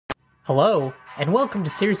Hello, and welcome to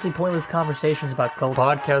Seriously Pointless Conversations about Culture,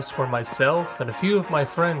 podcast where myself and a few of my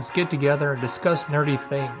friends get together and discuss nerdy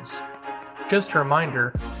things. Just a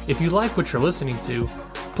reminder, if you like what you're listening to,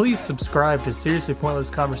 please subscribe to Seriously Pointless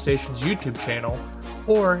Conversations YouTube channel,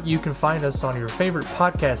 or you can find us on your favorite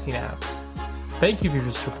podcasting apps. Thank you for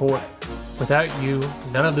your support. Without you,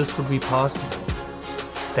 none of this would be possible.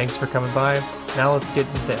 Thanks for coming by. Now let's get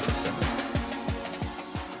into the episode.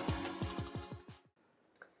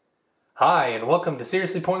 Hi, and welcome to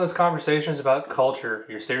Seriously Pointless Conversations about Culture,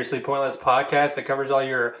 your seriously pointless podcast that covers all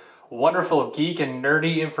your wonderful geek and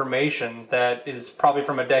nerdy information that is probably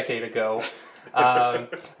from a decade ago.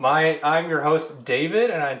 I'm your host,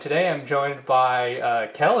 David, and today I'm joined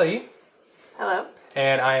by Kelly. Hello.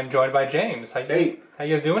 And I am joined by James. How you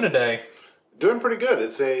guys doing today? Doing pretty good.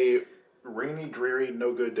 It's a rainy, dreary,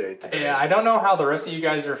 no good day today. Yeah, I don't know how the rest of you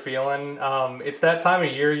guys are feeling. It's that time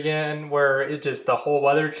of year again where it just the whole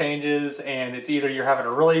weather changes, and it's either you're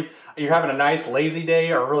having a nice lazy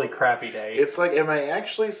day or a really crappy day. It's like, am I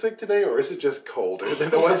actually sick today, or is it just colder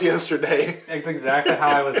than it was yesterday? That's exactly how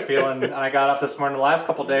I was feeling. And I got up this morning. The last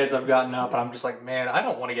couple of days I've gotten up, and I'm just like, man, I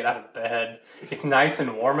don't want to get out of bed. It's nice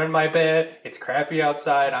and warm in my bed. It's crappy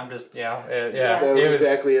outside. I'm just, That was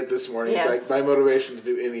exactly it this morning. Yes. It's like my motivation to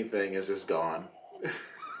do anything is just gone.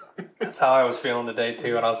 That's how I was feeling today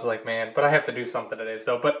too, and I was like, man, but I have to do something today.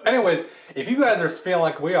 But anyways, if you guys are feeling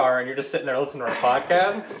like we are and you're just sitting there listening to our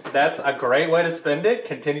podcast, that's a great way to spend it.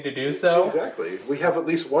 Continue to do so. Exactly. We have at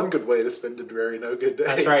least one good way to spend a dreary, no good day.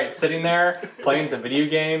 That's right. Sitting there, playing some video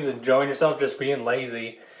games, enjoying yourself, just being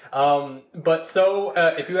lazy.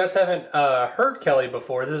 If you guys haven't heard Kelly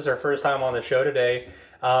before, this is her first time on the show today.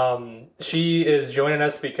 She is joining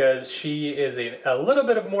us because she is a little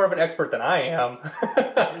bit more of an expert than I am.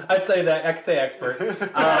 I could say expert.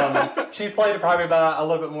 She played probably about a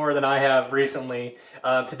little bit more than I have recently.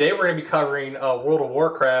 Today we're going to be covering World of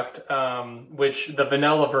Warcraft, which the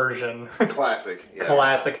vanilla version. Classic. Yes.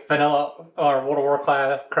 Classic. Vanilla, or World of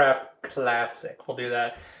Warcraft Classic. We'll do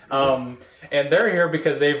that. And they're here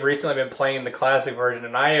because they've recently been playing the classic version,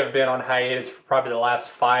 and I have been on hiatus for probably the last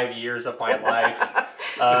 5 years of my life.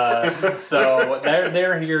 So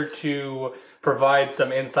they're here to provide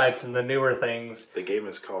some insights in the newer things. The game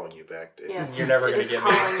is calling you back, Dave. Yes, you're never going to get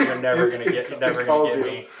me. You're never going to get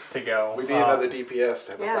me to go. We need another DPS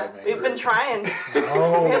to have a 5-man we've group. been trying.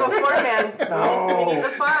 No. We have a 4-man. No. We need the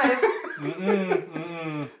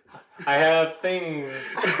 5. I have things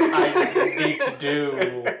I need to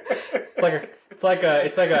do. It's like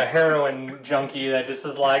a heroin junkie that just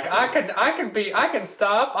is like, I can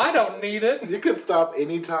stop. I don't need it. You can stop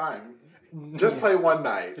anytime. Just play one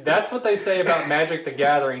night. That's what they say about Magic the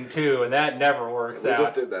Gathering too, and that never works out. We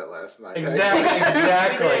just did that last night.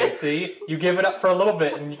 Exactly. See, you give it up for a little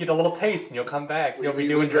bit, and you get a little taste, and you'll come back. You'll be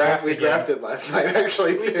doing drafts again. We drafted last night,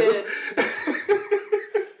 actually, too. We did.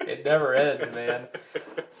 It never ends, man.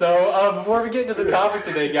 So before we get into the topic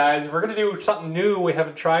today, guys, we're going to do something new we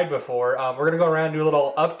haven't tried before. We're going to go around and do a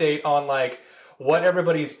little update on what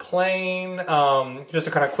everybody's playing, just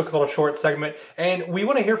a kind of quick little short segment. And we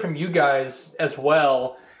want to hear from you guys as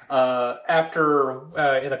well after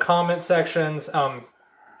in the comment sections and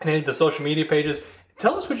any of the social media pages.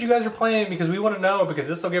 Tell us what you guys are playing because we want to know, because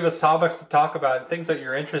this will give us topics to talk about, things that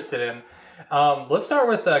you're interested in. Let's start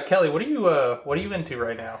with Kelly. What are you into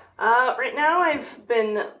right now? Right now I've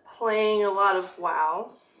been playing a lot of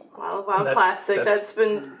WoW. Classic. That's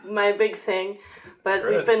been my big thing. But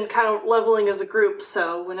we've been kind of leveling as a group,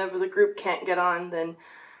 so whenever the group can't get on, then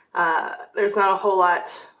there's not a whole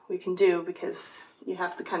lot we can do because you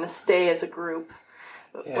have to kind of stay as a group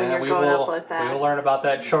when you're going up like that. We will learn about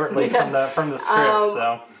that shortly from the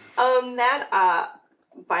script.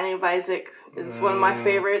 Binding of Isaac is one of my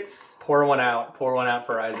favorites. Pour one out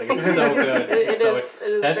for Isaac. It's so good. It is very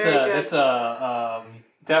good. That's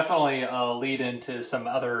definitely a lead into some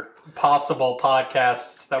other possible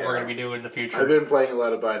podcasts that we're going to be doing in the future. I've been playing a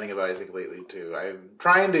lot of Binding of Isaac lately too. I'm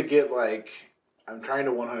trying to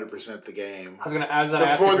 100% the game. I was going to ask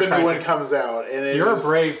that before the new one comes out. And you're a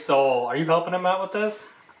brave soul. Are you helping him out with this?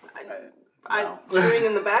 I'm chewing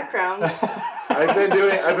in the background. I've been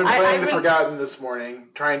playing the Forgotten this morning,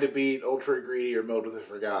 trying to beat Ultra Greedier mode with the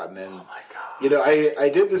Forgotten, and oh my god! I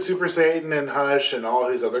did the Super Satan and Hush and all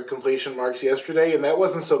his other completion marks yesterday, and that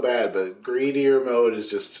wasn't so bad. But Greedier mode is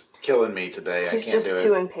just killing me today. He's I can't do it. He's just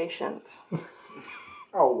too impatient.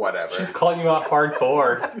 Oh, whatever. She's calling you out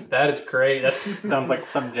hardcore. That is great. That sounds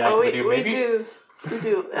like something Jack would do. Maybe. We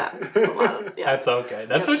do that. A lot of, That's okay.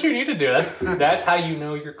 That's what you need to do. That's how you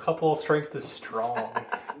know your couple strength is strong.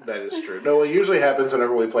 That is true. No, what usually happens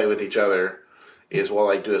whenever we play with each other is we'll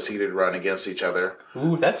like do a seeded run against each other.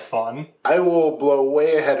 Ooh, that's fun. I will blow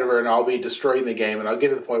way ahead of her and I'll be destroying the game and I'll get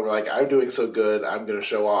to the point where like I'm doing so good I'm going to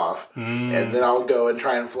show off and then I'll go and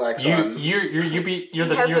try and flex on. He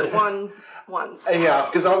hasn't won once. Yeah,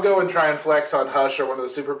 because I'll go and try and flex on Hush or one of the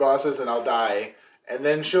super bosses and I'll die. And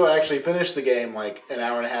then she'll actually finish the game like an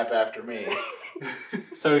hour and a half after me.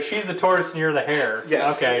 So she's the tortoise and you're the hare.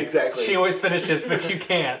 Yes, okay. exactly. She always finishes, but you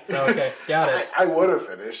can't. So, okay, got it. I would have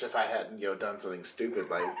finished if I hadn't, done something stupid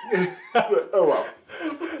like. Oh well,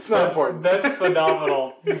 it's not important. That's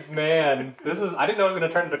phenomenal, man. I didn't know it was going to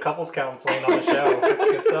turn into couples counseling on the show. That's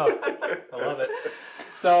good stuff. I love it.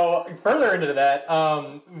 So further into that,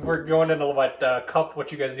 we're going into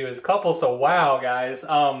what you guys do as a couple. So wow, guys,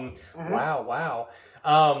 wow.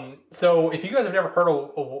 So if you guys have never heard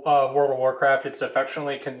of World of Warcraft, it's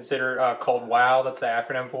affectionately considered called WoW. That's the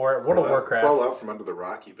acronym for it. World of Warcraft. Crawl out from under the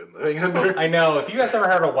rock you've been living under. I know. If you guys ever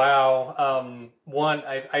heard of WoW,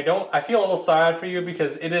 I feel a little sad for you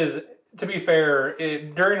because it is. To be fair,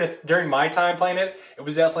 during my time playing it, it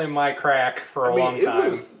was definitely my crack for a long time. It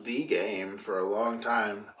was the game for a long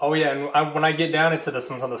time. Oh yeah, and when I get down into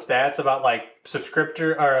some of the stats about like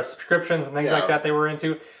subscriptions and things like that they were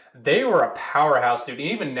into, they were a powerhouse, dude.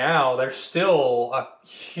 Even now, there's still a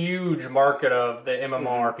huge market of the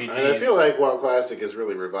MMORPGs. And I feel like WoW Classic has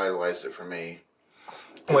really revitalized it for me.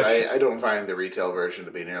 I don't find the retail version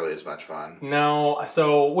to be nearly as much fun. No,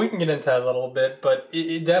 so we can get into that a little bit, but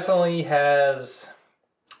it definitely has.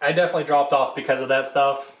 I definitely dropped off because of that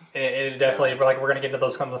stuff. It definitely we're going to get into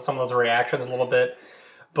some of those reactions a little bit,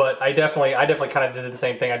 but I definitely kind of did the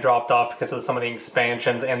same thing. I dropped off because of some of the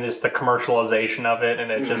expansions and just the commercialization of it,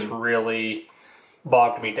 and it just really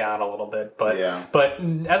bogged me down a little bit. But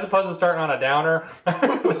as opposed to starting on a downer,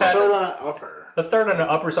 let's start on an upper. Let's start on an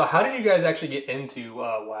upper. So how did you guys actually get into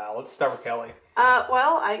WoW? Let's start with Kelly.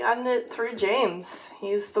 Well, I got it through James.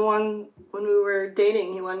 He's the one, when we were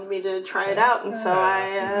dating, he wanted me to try it out, and so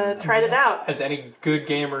I tried it out. As any good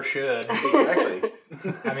gamer should. Exactly.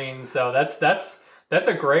 I mean, so that's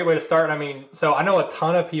a great way to start. I mean, so I know a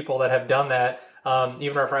ton of people that have done that.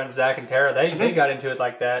 Even our friends Zach and Tara, they got into it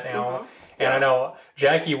like that, And I know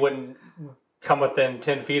Jackie wouldn't come within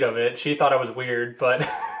 10 feet of it. She thought it was weird, but...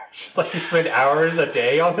 She's like, you spend hours a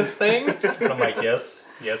day on this thing? And I'm like,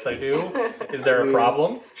 yes, I do. Is there a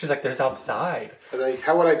problem? She's like, there's outside. Like,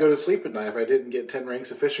 how would I go to sleep at night if I didn't get 10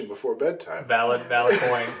 ranks of fishing before bedtime? Valid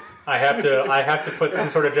point. I have to put some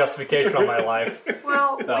sort of justification on my life.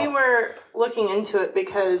 Well, we were looking into it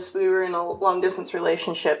because we were in a long-distance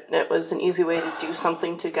relationship, and it was an easy way to do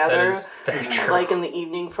something together. That is very true. Like in the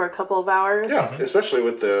evening for a couple of hours. Yeah, especially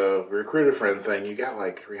with the recruiter friend thing. You got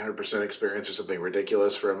like 300% experience or something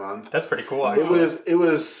ridiculous for a month. That's pretty cool, actually. It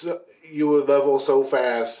was you would level so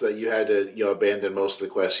fast that you had to abandon most of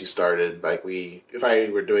the quests you started. Like if I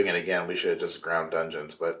were doing it again, we should have just ground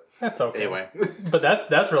dungeons, but... That's okay. Anyway. But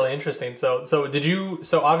that's really interesting. So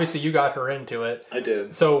obviously you got her into it. I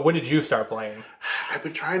did. So when did you start playing? I've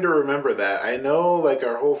been trying to remember that. I know like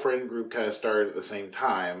our whole friend group kind of started at the same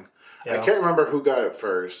time. Yeah. I can't remember who got it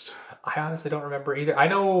first. I honestly don't remember either. I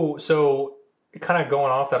know, so kind of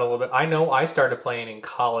going off that a little bit, I know I started playing in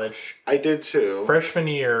college. I did too. Freshman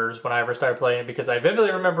years when I ever started playing, because I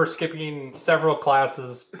vividly remember skipping several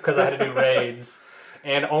classes because I had to do raids.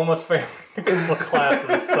 And almost failed a couple of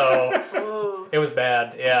classes, so it was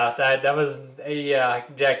bad. Yeah, that was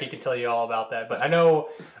Jackie can tell you all about that. But I know,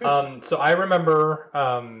 so I remember,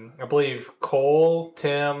 I believe Cole,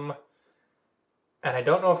 Tim, and I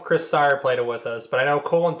don't know if Chris Sire played it with us, but I know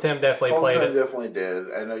Cole and Tim definitely played it. Definitely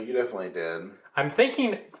did. I know you definitely did. I'm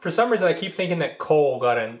thinking, for some reason, I keep thinking that Cole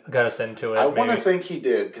got us into it. I want to think he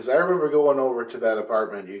did, because I remember going over to that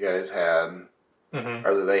apartment you guys had. Mm-hmm.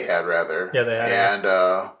 Or that they had, rather. Yeah, they had.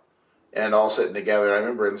 And all sitting together. I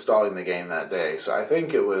remember installing the game that day. So I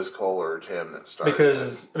think it was Cole or Tim that started.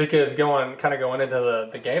 Because going into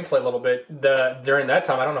the gameplay a little bit, during that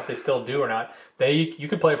time, I don't know if they still do or not. You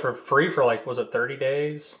could play it for free for was it 30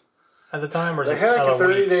 days at the time? Or they had a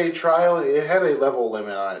 30-day trial. It had a level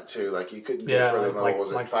limit on it too. Like you couldn't get further level.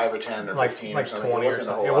 Was it 5 or 10 or 15 or something? 20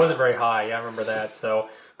 it wasn't very high. Yeah, I remember that. So.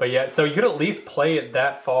 But yeah, so you could at least play it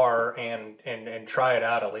that far and try it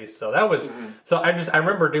out at least. So that was so I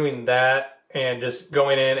remember doing that and just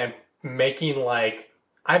going in and making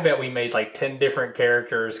I bet we made like 10 different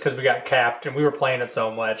characters because we got capped and we were playing it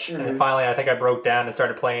so much. And then finally, I think I broke down and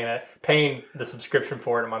started playing it, paying the subscription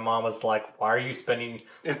for it. And my mom was like, why are you spending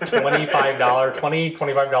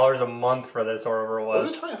 $25 a month for this, or whatever it was?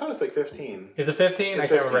 Was it 20? I thought it was like 15. Is it 15? It's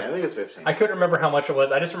 15. I think it's 15. I couldn't remember how much it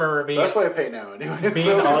was. I just remember it being... That's why I pay now anyway.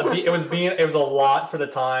 It was a lot for the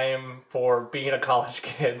time for being a college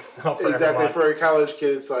kid. So exactly. For a college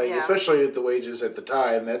kid, it's like, especially at the wages at the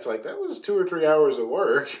time, that was 2 or 3 hours of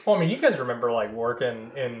work. Well, I mean, you guys remember like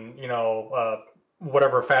working in,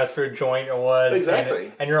 whatever fast food joint it was.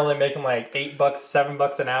 Exactly. And you're only making like $8,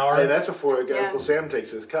 $7 an hour. Hey, that's before Uncle Sam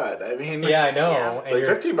takes his cut. I mean, yeah, I know. Yeah. Like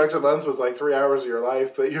 $15 a month was like 3 hours of your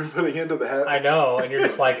life that you're putting into that. I know, and you're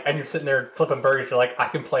just like, and you're sitting there flipping burgers. You're like, I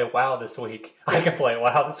can play WoW this week. I can play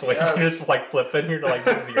WoW this week. Yes. You're just like flipping. You're like,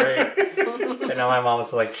 this is great. And now my mom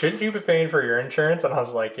was like, shouldn't you be paying for your insurance? And I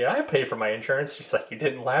was like, yeah, I paid for my insurance. She's like, you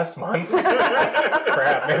didn't last month.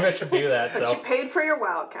 Crap, maybe I should do that. So you paid for your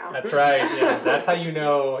WoW account. That's right. Yeah, that's how you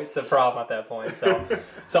know it's a problem at that point.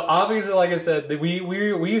 So obviously, like I said,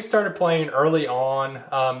 we started playing early on.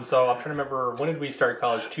 So I'm trying to remember, when did we start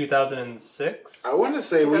college? 2006. I want to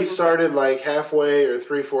say we started like halfway or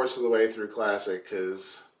 3/4 of the way through Classic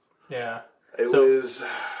because it was.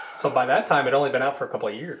 So by that time, it'd only been out for a couple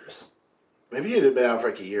of years. Maybe it had been out for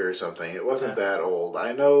like a year or something. It wasn't that old.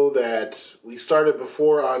 I know that we started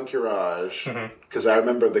before Encourage because I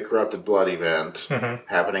remember the Corrupted Blood event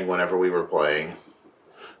happening whenever we were playing.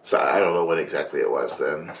 So I don't know when exactly it was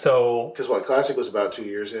then. So because Classic was about 2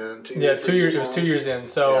 years in. 2 years. It was 2 years in.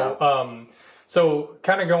 So so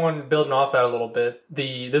kind of building off that a little bit.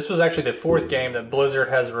 This was actually the fourth game that Blizzard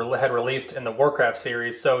had released in the Warcraft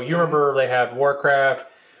series. So you remember they had Warcraft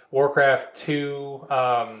 2,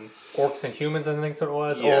 Orcs and Humans, I think that's what it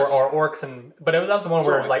was, yes. or Orcs and, but that was the one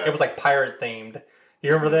where it was like pirate themed.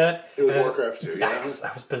 You remember that? It was Warcraft 2. Yeah,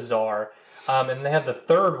 that was bizarre. And they had the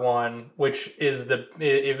third one, which is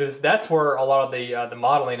that's where a lot of the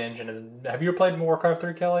modeling engine is. Have you ever played Warcraft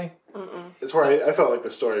 3, Kelly? It's where I felt like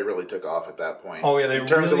the story really took off at that point. Oh yeah, in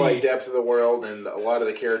terms of like depth of the world and a lot of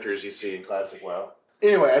the characters you see in Classic WoW.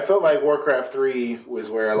 Anyway, I felt like Warcraft 3 was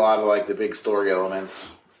where a lot of like the big story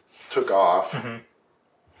elements took off.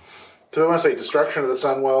 So I want to say Destruction of the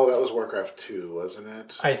Sunwell, that was Warcraft 2, wasn't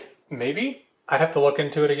it? Maybe? I'd have to look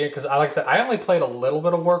into it again, because like I said, I only played a little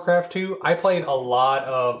bit of Warcraft 2. I played a lot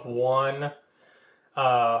of 1,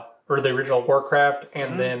 or the original Warcraft,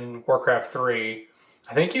 and then Warcraft 3.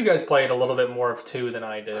 I think you guys played a little bit more of 2 than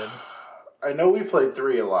I did. I know we played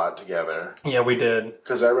 3 a lot together. Yeah, we did.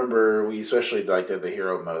 Because I remember we especially did the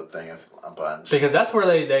hero mode thing a bunch. Because that's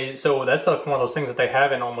where so that's like one of those things that they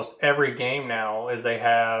have in almost every game now, is they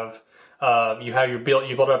have, you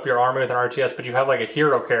build up your army with an RTS, but you have like a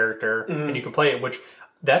hero character, and you can play it, which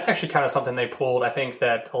that's actually kind of something they pulled. I think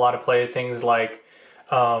that a lot of things like,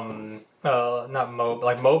 like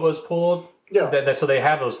MOBA's pulled. Yeah. So they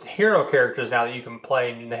have those hero characters now that you can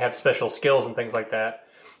play, and they have special skills and things like that.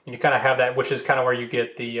 And you kind of have that, which is kind of where you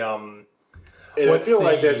get the... and I feel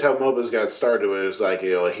like that's how MOBAs got started. It was like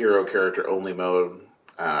a hero character only mode.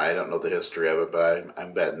 I don't know the history of it, but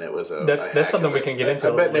I'm betting it was a... That's something we can get into.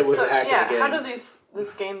 I'm betting it was a hack of the game. How do these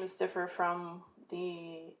games differ from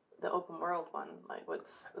the open world one? Like,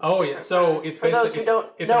 what's... So it's basically... For those who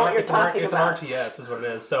don't know what you're talking about. It's an RTS is what it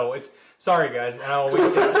is. So it's... Sorry, guys.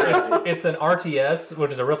 It's an RTS,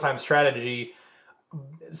 which is a real-time strategy.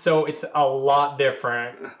 So it's a lot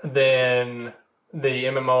different than the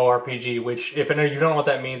MMORPG, which, if you don't know what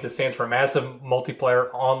that means, it stands for Massive Multiplayer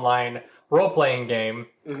Online Role-Playing Game.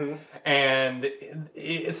 And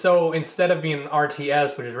so instead of being an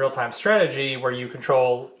RTS, which is real-time strategy, where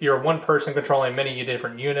you're one person controlling many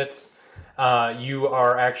different units, you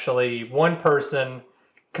are actually one person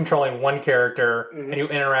controlling one character, and you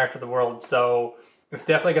interact with the world. So... It's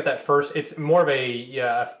definitely got that it's more of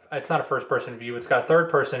it's not a first-person view. It's got a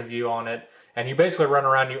third-person view on it. And you basically run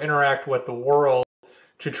around, you interact with the world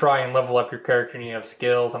to try and level up your character, and you have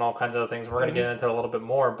skills and all kinds of other things. We're going to get into it a little bit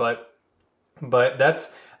more, but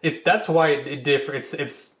that's why it differs.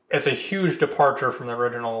 It's a huge departure from the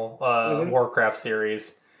original Warcraft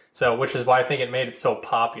series. So, which is why I think it made it so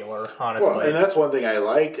popular, honestly. Well, and that's one thing I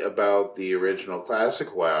like about the original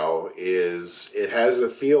Classic WoW is it has a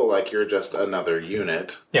feel like you're just another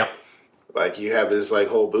unit. Yeah. Like you have this like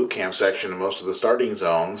whole boot camp section in most of the starting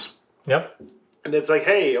zones. Yep. And it's like,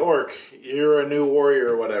 hey, Orc, you're a new warrior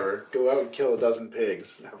or whatever. Go out and kill a dozen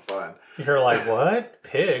pigs. Have fun. You're like, what?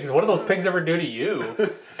 Pigs? What do those pigs ever do to you?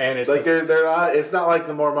 And it's like they're not. It's not like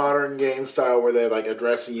the more modern game style where they're like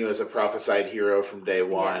addressing you as a prophesied hero from day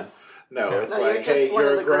one. Yes. No, it's like, hey,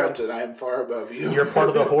 you're a grunt and I'm far above you. You're part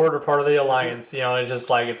of the Horde or part of the Alliance. You know, it's just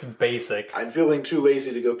like, it's basic. I'm feeling too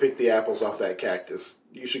lazy to go pick the apples off that cactus.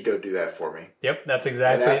 You should go do that for me. Yep, that's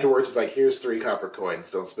exactly. And afterwards, it's like, here's 3 copper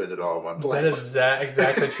coins. Don't spend it all in one place. That is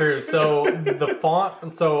exactly true. So the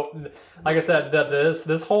font. So, like I said,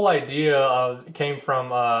 this whole idea came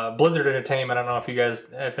from Blizzard Entertainment. I don't know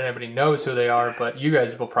if anybody knows who they are, but you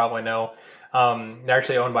guys will probably know. They're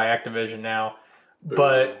actually owned by Activision now,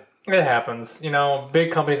 but. It happens, you know.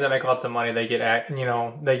 Big companies that make lots of money, they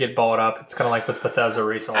get bought up. It's kind of like with Bethesda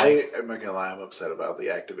recently. I'm not gonna lie, I'm upset about the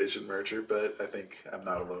Activision merger, but I think I'm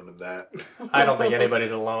not alone in that. I don't think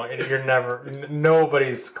anybody's alone.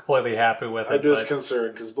 Nobody's completely happy with it. I'm just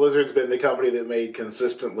concerned because Blizzard's been the company that made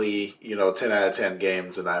consistently, 10 out of 10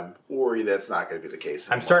 games, and I'm worried that's not going to be the case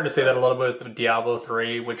anymore. I'm starting to see that a little bit with Diablo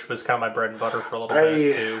 3, which was kind of my bread and butter for a little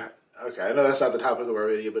bit too. Okay, I know that's not the topic of our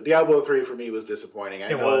video, but Diablo 3 for me was disappointing.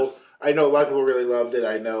 I know a lot of people really loved it.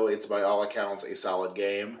 I know it's by all accounts a solid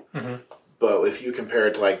game. Mm-hmm. But if you compare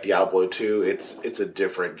it to like Diablo 2, it's a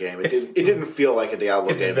different game. It didn't feel like a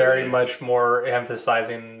Diablo game. It's very much more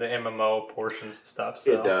emphasizing the MMO portions of stuff.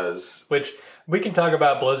 So. It does. Which we can talk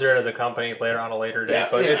about Blizzard as a company later on a later date,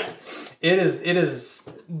 but it is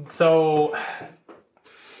so,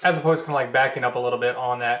 as opposed to kind of like backing up a little bit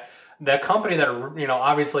on that. That company that,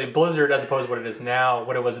 obviously Blizzard, as opposed to what it is now,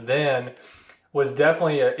 what it was then, was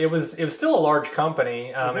definitely it was still a large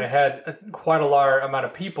company, and it had quite a large amount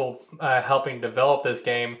of people helping develop this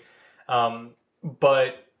game.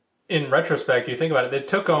 But in retrospect, you think about it, it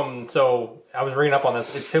took them. So I was reading up on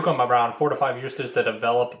this. It took them around 4 to 5 years just to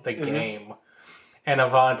develop the game. And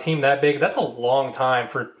on a team that big, that's a long time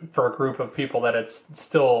for a group of people. That it's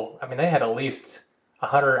still. I mean, they had at least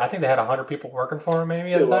 100. I think they had 100 people working for them.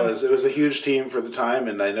 Maybe it was a huge team for the time,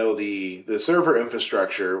 and I know the server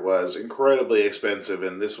infrastructure was incredibly expensive,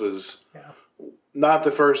 and this was not the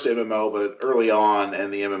first MMO, but early on in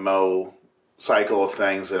the MMO cycle of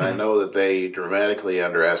things, and I know that they dramatically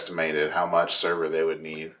underestimated how much server they would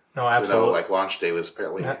need. No, absolutely. So, launch day was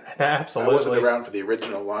apparently. Absolutely. I wasn't around for the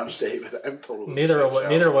original launch day, but I'm totally.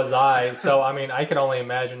 Neither was I. So I mean, I can only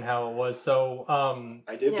imagine how it was. So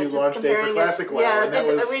I did do launch day for Classic WoW. Yeah,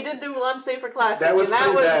 we did do launch day for Classic. That was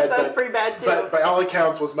pretty bad too. But by all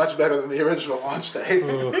accounts, was much better than the original launch day.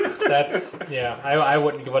 Ooh, that's I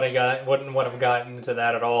wouldn't have gotten into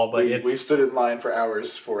that at all. But we stood in line for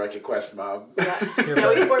hours for like a quest mob. Yeah,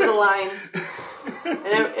 we formed a line.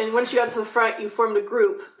 And once you got to the front, you formed a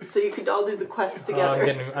group, so you could all do the quests together.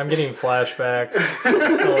 I'm getting flashbacks a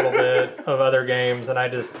little bit of other games, and I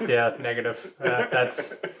just negative. That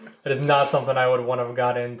is not something I would want to have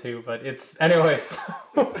got into. But it's anyways.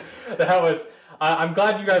 That was. I'm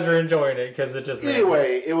glad you guys are enjoying it because it just.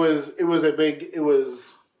 Anyway, it was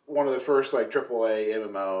one of the first like AAA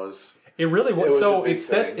MMOs. It really was. So it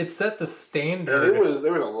set the standard. And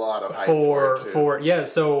there was a lot of hype for it too.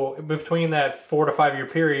 So between that 4 to 5 year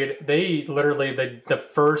period, they literally the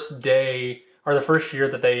first day or the first year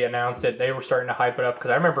that they announced it, they were starting to hype it up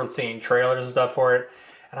because I remember seeing trailers and stuff for it,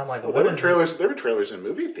 and I'm like, there were trailers in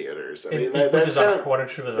movie theaters. I mean, that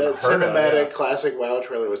cinematic classic WoW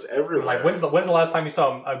trailer was everywhere. Like, when's the last time you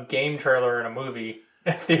saw a game trailer in a movie?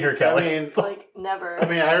 Theater, Kelly. I mean, it's like never. I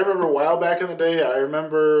mean, I remember a while back in the day. I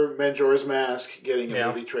remember Majora's Mask getting a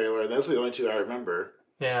movie trailer, and those are the only two I remember.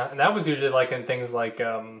 Yeah, and that was usually like in things like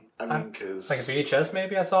because like a VHS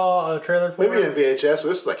maybe I saw a trailer for. Maybe in VHS, but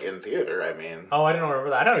this was like in theater. I mean, oh, I don't remember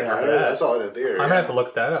that. I don't even remember that. I saw it in theater. I'm gonna have to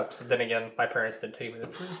look that up. So then again, my parents didn't take me to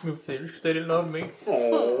the movie theaters because they didn't love me.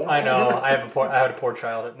 Aww. I know. I had a poor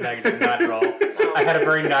childhood. Negative, not at all. I had a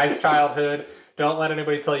very nice childhood. Don't let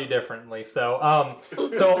anybody tell you differently. So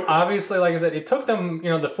obviously, like I said, it took them,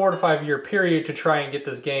 the 4 to 5 year period to try and get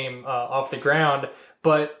this game off the ground.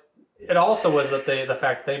 But it also was that the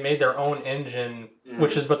fact they made their own engine,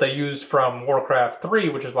 which is what they used from Warcraft 3,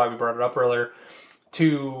 which is why we brought it up earlier,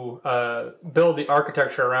 to build the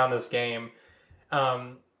architecture around this game.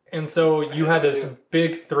 And so you had this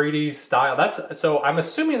big 3D style. So I'm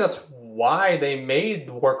assuming that's why they made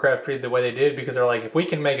Warcraft 3 the way they did, because they're like, if we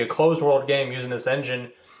can make a closed world game using this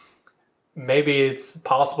engine, maybe it's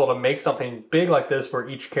possible to make something big like this where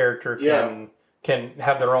each character can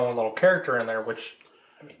have their own little character in there, which,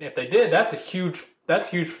 I mean, if they did, that's huge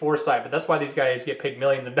foresight, but that's why these guys get paid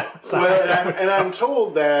millions of dollars. Well, and I'm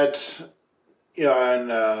told that, in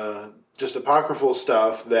just apocryphal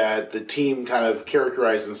stuff that the team kind of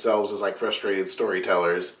characterized themselves as like frustrated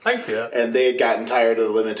storytellers. I can see that. And they had gotten tired of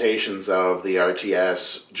the limitations of the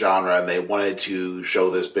RTS genre, and they wanted to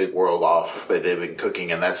show this big world off that they've been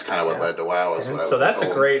cooking, and that's kind of what led to WoW. So that's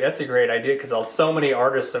a great idea, because so many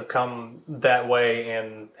artists have come that way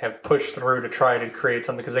and have pushed through to try to create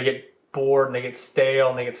something, because they get bored and they get stale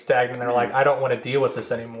and they get stagnant, and they're like, I don't want to deal with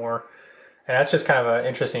this anymore. And that's just kind of an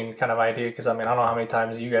interesting kind of idea, because I mean, I don't know how many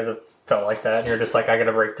times you guys have felt like that, and you're just like, I got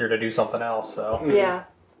to break through to do something else. So yeah.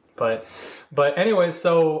 But anyways,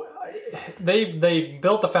 so they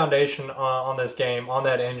built the foundation on this game, on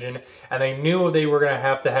that engine, and they knew they were going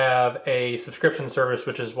to have a subscription service,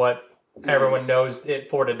 which is what everyone knows it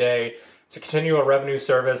for today. It's a continual revenue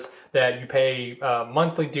service that you pay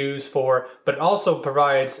monthly dues for, but it also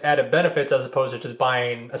provides added benefits as opposed to just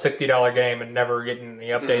buying a $60 game and never getting any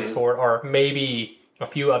updates for it, or maybe a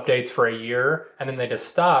few updates for a year and then they just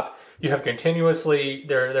stop. You have continuously,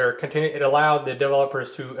 it allowed the developers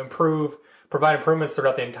to provide improvements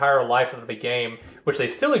throughout the entire life of the game, which they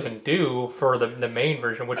still even do for the main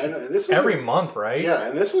version, which every month, right? Yeah,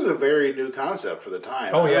 and this was a very new concept for the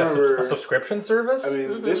time. Oh, yeah, a subscription service? I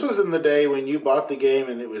mean, this was in the day when you bought the game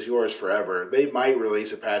and it was yours forever. They might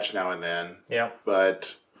release a patch now and then. Yeah.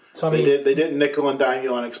 But so, I mean, they didn't nickel and dime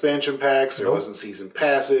you on expansion packs. There wasn't season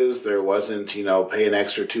passes. There wasn't, pay an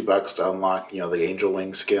extra $2 to unlock, the Angel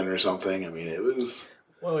Wing skin or something. I mean, it was...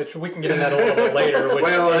 Well, we can get into that a little bit later.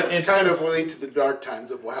 It's kind of late to the dark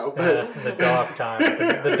times of WoW. But... the dark times,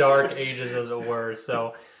 the dark ages, as it were.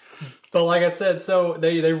 So, but like I said, so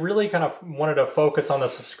they really kind of wanted to focus on the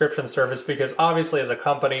subscription service because obviously as a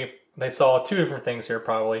company, they saw two different things here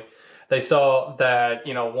probably. They saw that,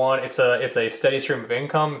 one, it's a steady stream of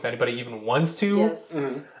income if anybody even wants to. Yes.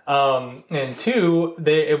 Mm-hmm. And two,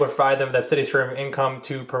 it would provide them that steady stream of income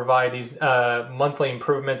to provide these monthly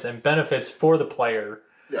improvements and benefits for the player.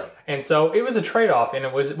 Yeah. And so it was a trade-off, and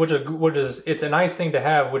it's a nice thing to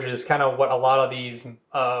have, which is kind of what a lot of these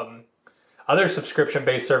other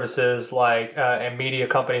subscription-based services like and media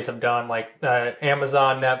companies have done, like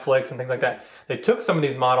Amazon, Netflix, and things like that. They took some of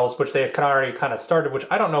these models, which they had already kind of started, which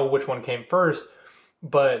I don't know which one came first,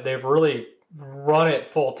 but they've really run it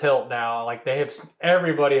full tilt now. Like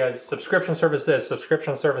everybody has subscription service this,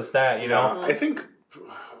 subscription service that, I think...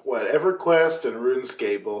 EverQuest and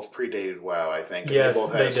RuneScape both predated WoW, I think. And yes, they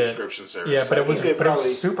both had a subscription service. Yeah, but it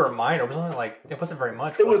was super minor. It was only it wasn't very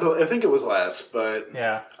much. I think it was less, but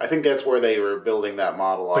yeah, I think that's where they were building that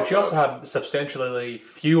model off. But you also had substantially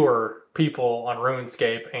fewer people on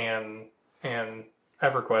RuneScape and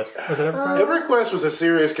EverQuest. Was it EverQuest? EverQuest was a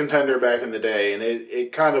serious contender back in the day, and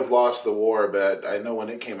it kind of lost the war, but I know when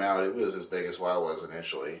it came out, it was as big as WoW was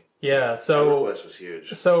initially. Yeah, so... EverQuest was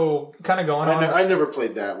huge. So, kind of going on... I never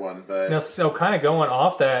played that one, but... So, kind of going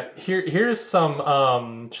off that, here's some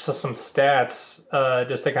stats,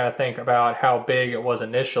 just to kind of think about how big it was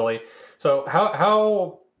initially. So,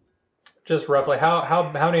 how just roughly,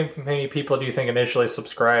 how many people do you think initially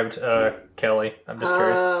subscribed, Kelly? I'm just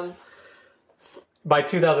curious. By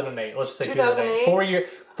 2008, let's just say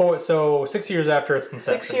 2008. So 6 years after its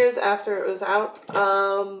inception. 6 years after it was out.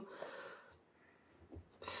 Yeah.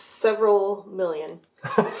 Several million.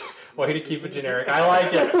 Way to keep it generic. I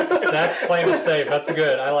like it. That's plain and safe. That's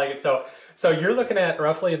good. I like it. So you're looking at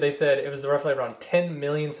roughly, they said it was roughly around 10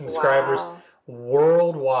 million subscribers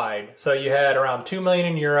worldwide. So you had around 2 million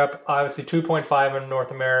in Europe, obviously 2.5 in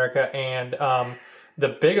North America, and the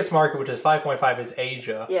biggest market, which is 5.5, is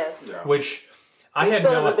Asia. Yes. Yeah. Which... They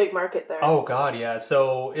still have a big market there. Oh, God, yeah.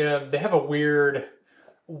 So they have a weird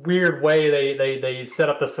way they set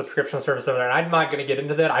up the subscription service over there. And I'm not going to get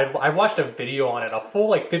into that. I watched a video on it, a full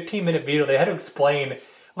 15-minute video. They had to explain,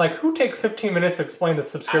 who takes 15 minutes to explain the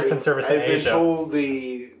subscription service in Asia? I've been told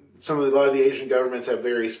a lot of the Asian governments have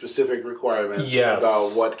very specific requirements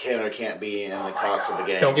about what can or can't be in the cost of the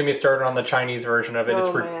game. Don't get me started on the Chinese version of it. It's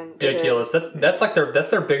ridiculous. That's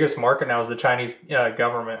their biggest market now is the Chinese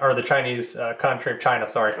government, or the Chinese country of China.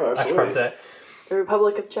 Sorry, I should probably say that. The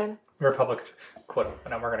Republic of China. Quit.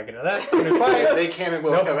 Now we're gonna get into that. They can and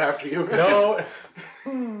will come after you. No,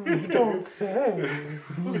 you don't say.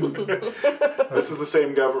 This is the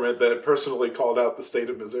same government that personally called out the state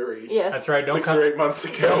of Missouri. Yes, that's right. 6 or 8 months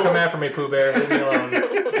ago. Don't come after me, Pooh Bear. Leave me alone.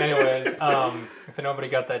 Anyways, if nobody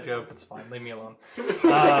got that joke, it's fine. Leave me alone.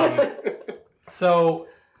 So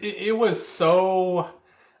it was so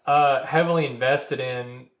heavily invested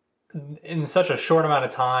in such a short amount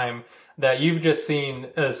of time that you've just seen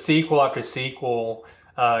sequel after sequel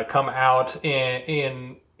come out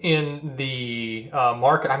in the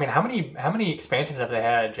market. I mean, how many expansions have they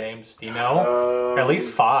had, James? Do you know? At least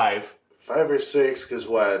 5. 5 or 6, because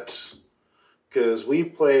because we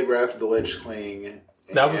played Wrath of the Lich King.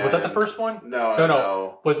 Was that the first one?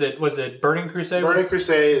 No. Was it Burning Crusade? Burning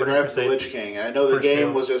Crusade and Wrath of the Lich King. And I know the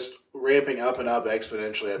game was just ramping up and up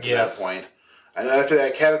exponentially up to that point. I know after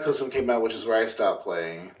that Cataclysm came out, which is where I stopped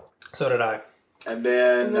playing. So did I. And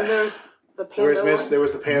then there's the Panda one. There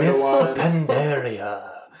was the Panda one.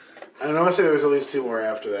 Pandaria. I want to say there was at least 2 more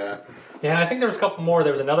after that. Yeah, I think there was a couple more.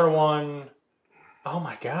 There was another one. Oh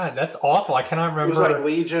my god, that's awful. I cannot remember. It was like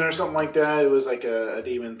Legion or something like that. It was like a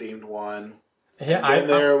demon-themed one. Yeah, and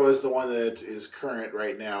there was the one that is current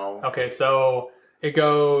right now. Okay, so it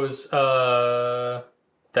goes,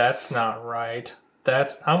 that's not right.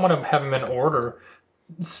 I'm going to have them in order.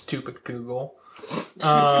 Stupid Google.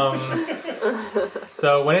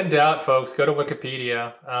 So when in doubt, folks, go to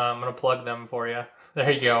Wikipedia. I'm going to plug them for you. There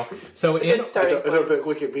you go. So I don't think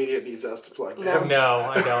Wikipedia needs us to plug them.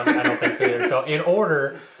 No, I don't think so either. So in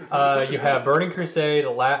order, you have Burning Crusade,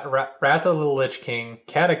 Wrath of the Lich King,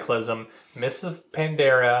 Cataclysm, Mists of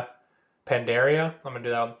Pandaria. I'm gonna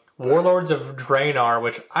do that one. Warlords of Draenor,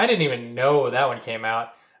 which I didn't even know that one came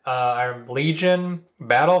out. Legion,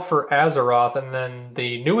 Battle for Azeroth, and then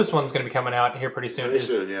the newest one's going to be coming out here pretty soon.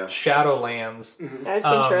 Shadowlands. Mm-hmm. I've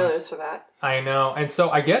seen trailers for that. I know, and so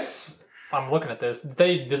I guess I'm looking at this.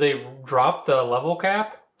 Did they drop the level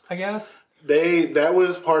cap? I guess that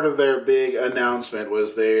was part of their big announcement.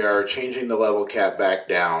 Was they are changing the level cap back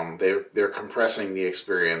down. They're compressing the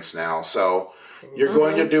experience now. So you're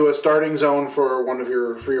going to do a starting zone for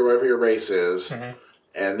whatever your race is. Mm-hmm.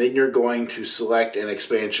 And then you're going to select an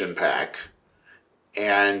expansion pack,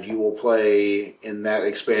 and you will play in that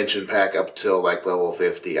expansion pack up till like level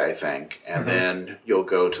 50, I think. And then you'll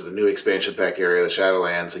go to the new expansion pack area, the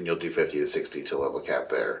Shadowlands, and you'll do 50 to 60 to level cap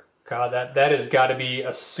there. God, that has got to be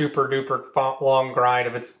a super duper long grind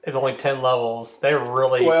if it's only 10 levels. They're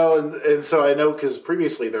really... Well, and so I know because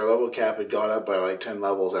previously their level cap had gone up by like 10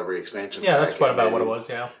 levels every expansion pack. Yeah, that's quite about what it was,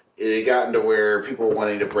 yeah. It had gotten to where people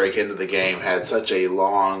wanting to break into the game had such a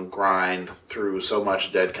long grind through so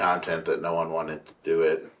much dead content that no one wanted to do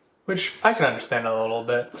it. Which I can understand a little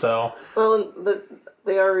bit, so... Well, but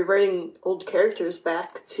they are rewriting old characters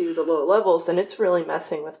back to the low levels, and it's really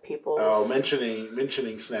messing with people. Oh, mentioning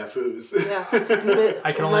snafus. Yeah.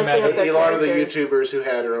 I can only imagine. A lot of the YouTubers who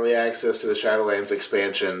had early access to the Shadowlands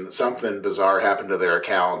expansion, something bizarre happened to their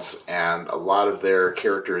accounts, and a lot of their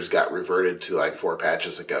characters got reverted to like 4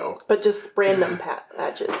 patches ago. But just random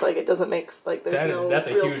patches. Like, it doesn't make... Like, there's that's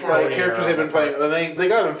a huge patch. Like, characters they've been playing... They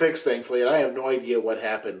got them fixed, thankfully, and I have no idea what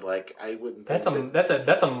happened. Like, I wouldn't think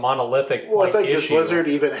that's a monolithic does Blizzard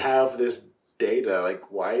even have this data?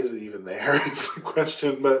 Like, why is it even there? It's the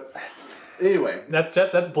question. But anyway,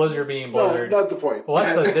 that's Blizzard being Blizzard. No, not the point. Well,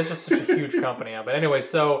 that's just such a huge company. But anyway,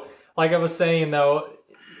 so like I was saying though,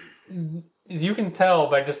 you can tell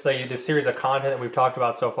by just the series of content that we've talked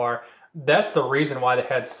about so far. That's the reason why they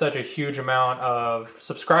had such a huge amount of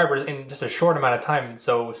subscribers in just a short amount of time.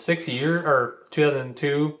 So 6 years or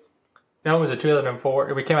 2002. No, it was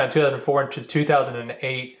 2004. We came out in 2004 into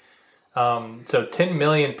 2008. So 10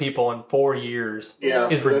 million people in 4 years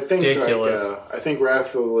is ridiculous. I think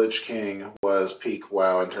Wrath of the Lich King was peak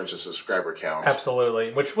WoW in terms of subscriber count.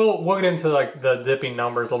 Absolutely, which we'll get into like the dipping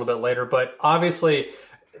numbers a little bit later. But obviously,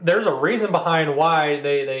 there's a reason behind why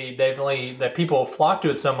that people flock to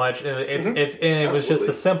it so much. It was just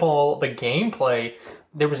the gameplay.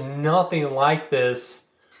 There was nothing like this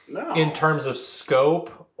in terms of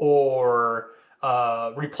scope or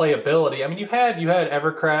replayability. I mean, you had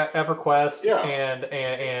EverQuest and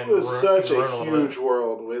it was such a huge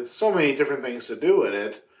world with so many different things to do in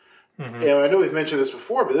it. Mm-hmm. And I know we've mentioned this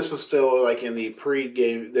before, but this was still like in the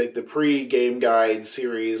pre-game guide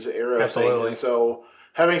series era of things, and so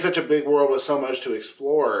having such a big world with so much to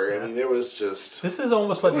explore, I mean, there was just... This is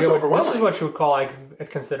almost what you would call, I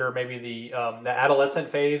consider maybe the adolescent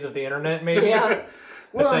phase of the internet, maybe. Yeah.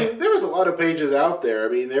 Well, I mean, there was a lot of pages out there. I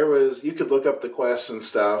mean, you could look up the quests and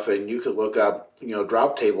stuff, and you could look up,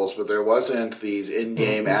 drop tables, but there wasn't these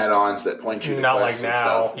in-game add-ons that point you to quests and stuff.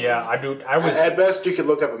 Not like now. Yeah, At best, you could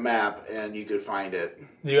look up a map, and you could find it.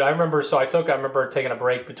 Dude, I remember taking a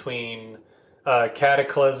break between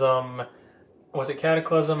Cataclysm... Was it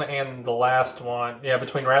Cataclysm and the last one? Yeah,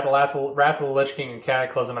 between Wrath of the Lich King and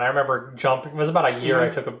Cataclysm, and I remember jumping... It was about a year I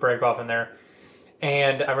took a break off in there.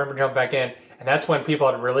 And I remember jumping back in, and that's when people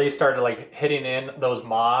had really started like hitting in those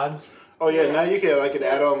mods. Oh yeah, now you can an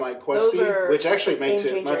add-on like Questy, which actually makes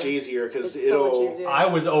it much easier because I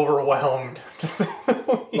was overwhelmed.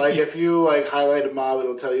 Like if you highlight a mob,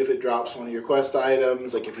 it'll tell you if it drops one of your quest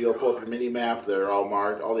items. Like if you pull up your mini map, they're all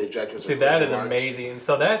marked. All the objectives. See, that is amazing. And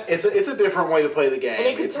so it's a different way to play the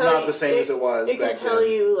game. It's not the same as it was. It can tell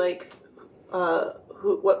you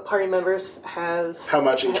what party members have, how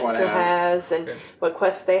much each one has, and what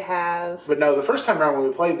quests they have. But no, the first time around when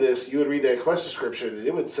we played this, you would read that quest description, and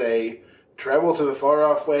it would say, travel to the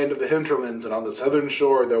far-off land of the hinterlands, and on the southern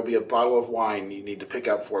shore there will be a bottle of wine you need to pick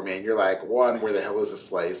up for me. And you're like, 1, where the hell is this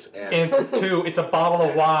place? And 2, it's a bottle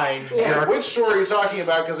of wine. Yeah. Which shore are you talking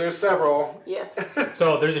about? Because there's several. Yes.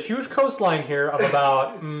 So there's a huge coastline here of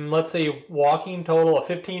about, let's say, walking total of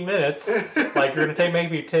 15 minutes. Like, you're going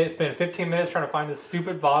to spend 15 minutes trying to find this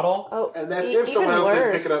stupid bottle. Oh, and that's if someone else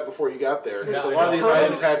didn't pick it up before you got there. Because a lot of these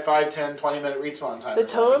items had 5, 10, 20-minute respawn time. The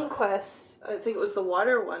totem quests, I think it was the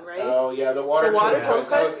water one, right? Oh, yeah, the water totem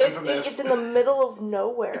quest. It's in the middle of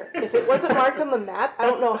nowhere. If it wasn't marked on the map, I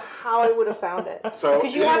don't know how I would have found it.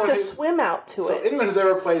 Because you have to swim out to it. So anyone who's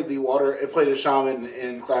ever played played a shaman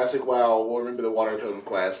in Classic WoW will remember the water totem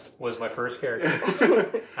quest. Was my first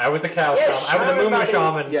character. I was a cow shaman. I was a moo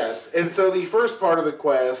shaman. Yes, and so the first part of the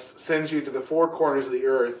quest sends you to the 4 corners of the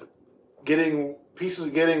earth, getting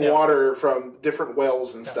water from different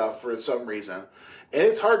wells and stuff for some reason. And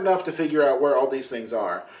it's hard enough to figure out where all these things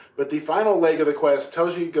are. But the final leg of the quest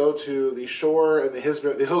tells you to go to the shore and the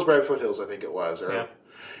Hillsbrad foothills, I think it was.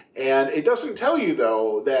 And it doesn't tell you,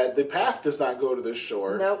 though, that the path does not go to this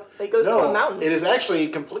shore. Nope, it goes to a mountain. It is actually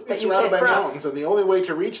completely surrounded by mountains. And the only way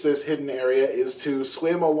to reach this hidden area is to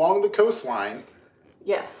swim along the coastline.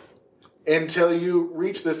 Yes. Until you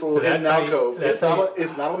reach this little hidden alcove. It's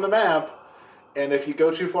not on the map. And if you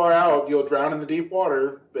go too far out, you'll drown in the deep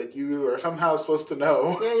water, but you are somehow supposed to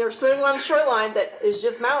know. Yeah, you're swimming on a shoreline that is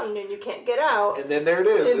just mountain, and you can't get out. And then there it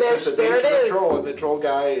is. It's just a danger to the troll, and the troll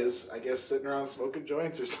guy is, I guess, sitting around smoking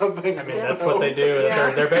joints or something. I mean, that's what they do.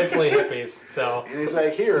 Yeah. They're basically hippies. So. And he's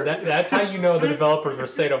like, here. So that's how you know the developers were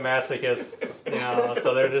sadomasochists. You know,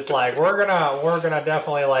 so they're just like, we're gonna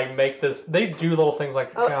definitely like make this. They do little things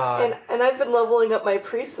like, God. And I've been leveling up my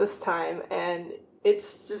priest this time, and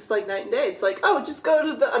it's just like night and day. It's like, oh, just go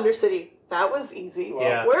to the Undercity. That was easy.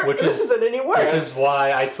 Yeah, this isn't any worse. Which is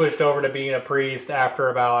why I switched over to being a priest after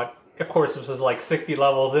about, of course, this was like 60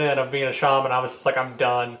 levels in of being a shaman. I was just like, I'm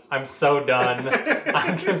done. I'm so done.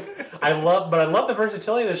 I love the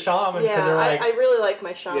versatility of the shaman. Yeah, I really like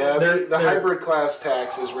my shaman. Yeah, the hybrid class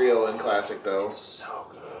tax is real in Classic, though. So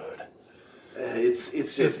good.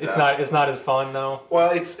 It's not as fun though.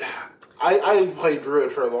 Well, I played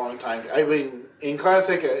Druid for a long time. I mean, in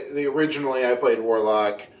Classic, originally I played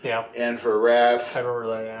Warlock. Yeah. And for Wrath. I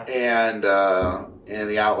remember that, yeah. And in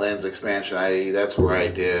the Outlands expansion, that's where I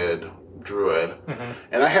did Druid. Mm-hmm.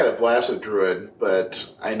 And I had a blast with Druid,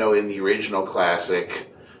 but I know in the original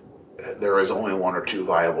Classic, there was only 1 or 2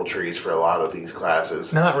 viable trees for a lot of these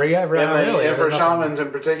classes. Not really. And for shamans in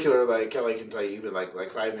particular, like Kelly can tell you, even like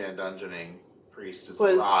 5-man dungeoning priest is a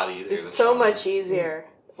lot easier. It's so much easier.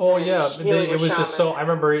 Oh yeah, it was just so. I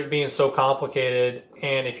remember it being so complicated,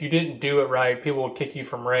 and if you didn't do it right, people would kick you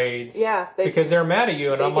from raids. Yeah, because they're mad at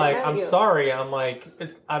you, and I'm like, I'm sorry. I'm like,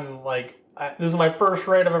 this is my first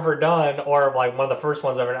raid I've ever done, or like one of the first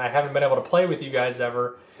ones ever. I haven't been able to play with you guys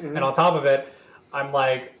ever, and on top of it, I'm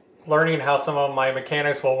like learning how some of my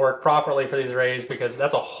mechanics will work properly for these raids because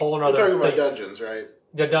that's a whole other. You're talking about dungeons, right?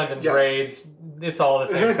 The dungeons, raids, it's all the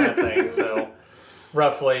same kind of thing. So.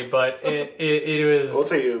 Roughly, but it was. I'll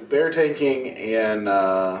tell you, bear tanking in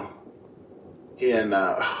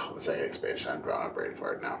what's that expansion? I'm drawing a brain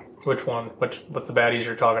for it now. Which one? What's the baddies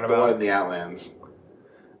you're talking about? The one in the Outlands.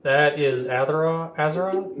 That is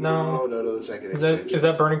Azeroth? No, the second expansion. Is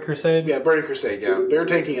that Burning Crusade? Yeah, Burning Crusade. Yeah, bear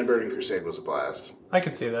tanking and Burning Crusade was a blast. I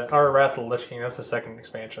could see that. Or Wrath of the Lich King. That's the second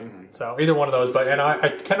expansion. Mm-hmm. So either one of those, but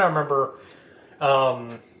I cannot remember.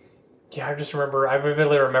 Yeah, I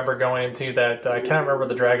vividly remember going into that. I can't remember what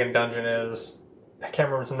the Dragon Dungeon is. I can't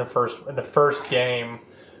remember. It's in the first game.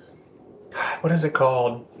 God, what is it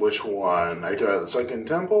called? Which one? Are you talking about the Sunken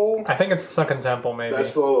Temple? I think it's the Sunken Temple, maybe.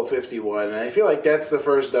 That's the level 51. And I feel like that's the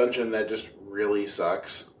first dungeon that just really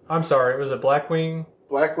sucks. I'm sorry, was it Blackwing?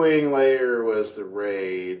 Blackwing Lair was the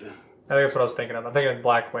raid. I think that's what I was thinking of. I'm thinking of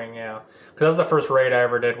Blackwing, yeah. Because that was the first raid I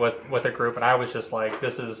ever did with a group, and I was just like,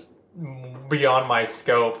 this is beyond my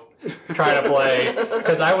scope. Trying to play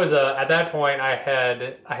because I was at that point I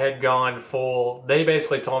had gone full. They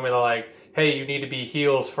basically told me like, hey, you need to be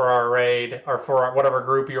heals for our raid or for whatever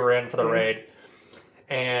group you were in for the raid.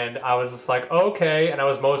 And I was just like, okay. And I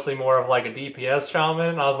was mostly more of like a DPS shaman.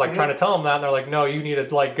 And I was like trying to tell them that, and they're like, no, you need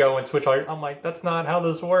to like go and switch all your... I'm like, that's not how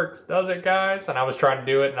this works, does it, guys? And I was trying to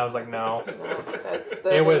do it, and I was like, no.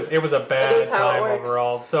 It was a bad time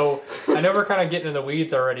overall. So I know we're kind of getting in the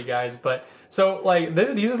weeds already, guys, but so like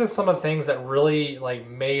these are some of the things that really like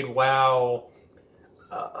made WoW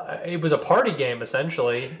it was a party game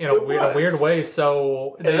essentially in a weird way.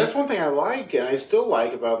 So and that's one thing I like, and I still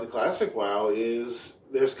like about the classic WoW is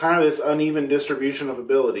there's kind of this uneven distribution of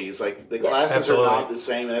abilities. Like the classes are not the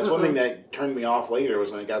same, and that's one thing that turned me off later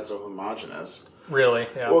was when it got so homogenous. Really?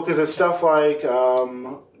 Yeah. Well, because it's stuff like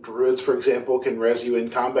druids, for example, can res you in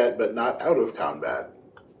combat, but not out of combat.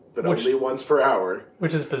 But only once per hour.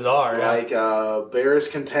 Which is bizarre. Like, bears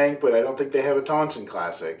can tank, but I don't think they have a taunt in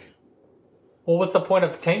Classic. Well, what's the point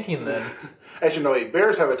of tanking then? Actually, no, wait,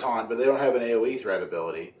 bears have a taunt, but they don't have an AoE threat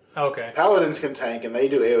ability. Okay. Paladins can tank, and they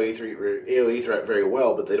do AoE threat very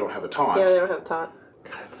well, but they don't have a taunt. Yeah, they don't have taunt.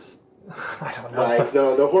 I don't know. Like,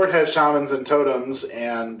 the Horde has shamans and totems,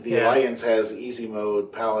 and the Alliance has easy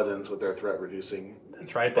mode paladins with their threat reducing.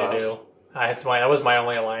 That's right, they do. That was my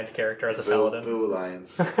only Alliance character as a paladin. Boo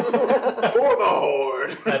Alliance. For the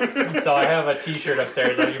Horde! So I have a t-shirt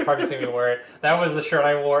upstairs. You've probably seen me wear it. That was the shirt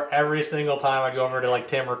I wore every single time I'd go over to like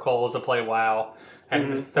Tim or Cole's to play WoW.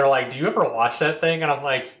 And they're like, do you ever watch that thing? And I'm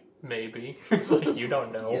like, maybe. Like, you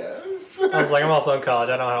don't know. Yes. I was like, I'm also in college.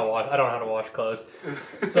 I don't know how to wash clothes.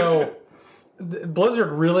 So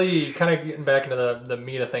Blizzard really, kind of getting back into the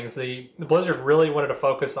meat of things, the Blizzard really wanted to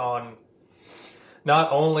focus on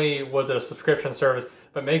not only was it a subscription service,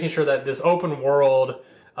 but making sure that this open world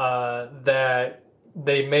that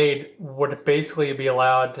they made would basically be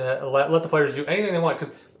allowed to let the players do anything they want.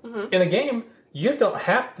 Because in the game, you just don't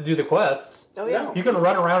have to do the quests. Oh, yeah. You can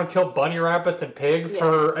run around and kill bunny rabbits and pigs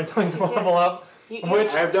until you level up. Which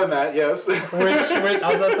I have done that, yes. which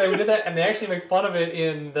I was going to say, we did that, and they actually make fun of it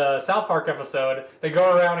in the South Park episode. They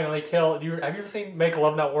go around and they kill. Have you ever seen Make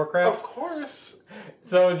Love Not Warcraft? Of course.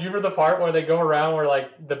 So you remember the part where they go around where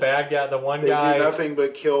like the bad guy, the one guy, they do nothing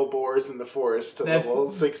but kill boars in the forest to level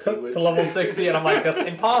 60. To level 60, and I'm like, that's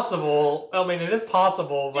impossible. I mean, it is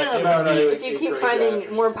possible, but if you keep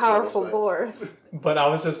finding more powerful boars. But I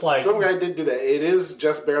was just like, some guy did do that. It is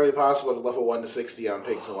just barely possible to level 1 to 60 on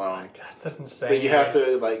pigs alone. God, that's insane. But you have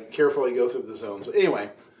to like carefully go through the zones. But anyway.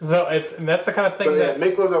 So that's the kind of thing that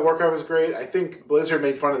Make Love That Warcraft was great. I think Blizzard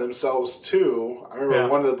made fun of themselves too. I remember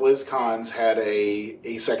one of the BlizzCons had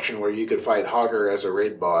a section where you could fight Hogger as a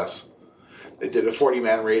raid boss. They did a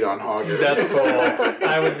 40-man raid on Hogger. That's cool.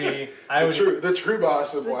 The true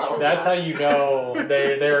boss of WoW. That's how you know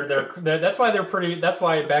they're that's why they're pretty. That's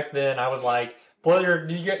why back then I was like,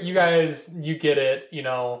 Blizzard, you guys, you get it. You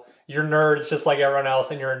know, you're nerds just like everyone else,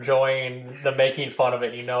 and you're enjoying the making fun of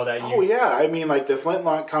it. You know that. Oh yeah, I mean, like the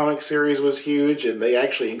Flintlock comic series was huge, and they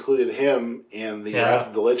actually included him in the Wrath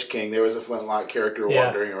of the Lich King. There was a Flintlock character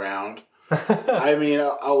wandering around. I mean,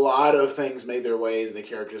 a lot of things made their way into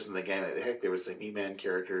characters in the game. Heck, there was some He-Man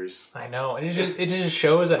characters. I know, and it just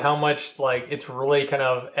shows that how much like it's really kind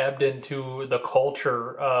of ebbed into the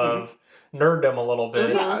culture of nerddom a little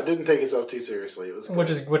bit. Yeah, it didn't take itself too seriously. It was good.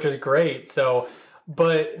 which is great. So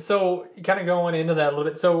kind of going into that a little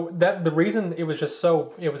bit. So that the reason it was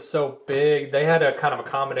so big, they had to kind of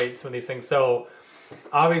accommodate some of these things. So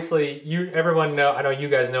obviously, everyone know. I know you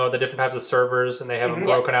guys know the different types of servers, and they have them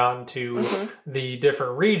broken out into the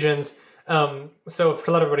different regions. So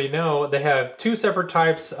to let everybody know, they have two separate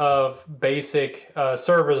types of basic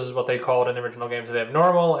servers, is what they called in the original games. They have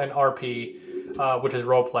normal and RP. Which is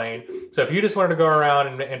role playing. So if you just wanted to go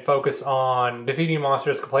around and focus on defeating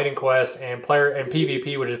monsters, completing quests, and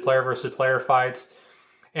PvP, which is player versus player fights,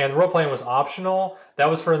 and role playing was optional, that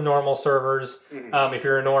was for the normal servers. If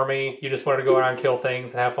you're a normie, you just wanted to go around and kill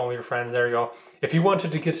things and have fun with your friends, there you go. If you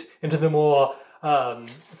wanted to get into the more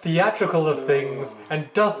theatrical of things, and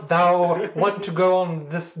doth thou want to go on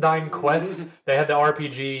this thine quest, they had the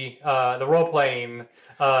RPG, the role playing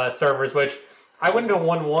servers, which I went into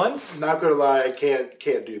one once. Not gonna lie, I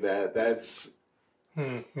can't do that. That's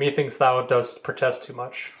methinks thou dost protest too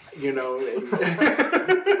much. You know.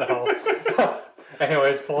 So,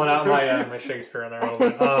 anyways, pulling out my Shakespeare in there a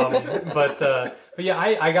little bit. But yeah,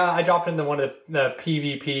 I dropped into one of the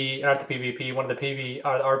PvP, not the PvP, one of the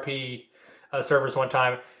RP servers one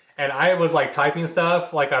time, and I was like typing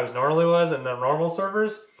stuff like I normally was in the normal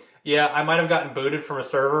servers. Yeah, I might have gotten booted from a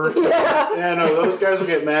server. Yeah, no, those guys will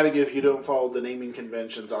get mad at you if you don't follow the naming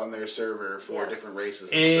conventions on their server for different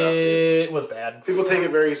races and stuff. It was bad. People take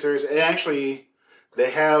it very seriously. And actually,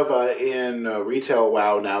 they have in retail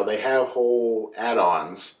WoW now, they have whole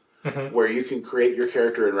add-ons where you can create your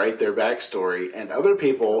character and write their backstory, and other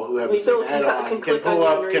people who have the same add-on can pull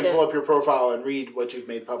up your profile and read what you've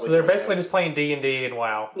made public. So they're basically just playing D&D and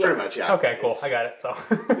WoW. Yes. Pretty much, yeah. Okay, cool. I got it. So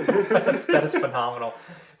that is phenomenal.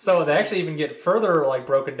 So they actually even get further like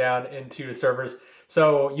broken down into servers.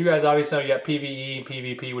 So you guys obviously know you got PvE and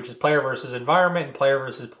PvP, which is player versus environment, and player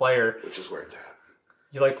versus player. Which is where it's at.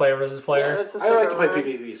 You like player versus player? Yeah, that's I like to play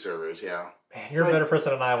PvP servers, yeah. Man, you're a better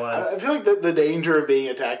person than I was. I feel like the danger of being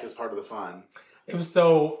attacked is part of the fun. It was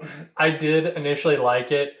so... I did initially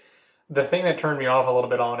like it. The thing that turned me off a little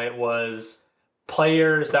bit on it was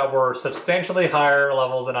players that were substantially higher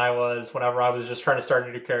levels than I was whenever I was just trying to start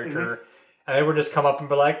a new character. And they would just come up and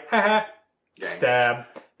be like, haha, stab.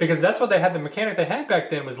 Because that's what they had. The mechanic they had back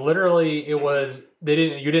then was literally, it was,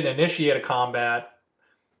 you didn't initiate a combat.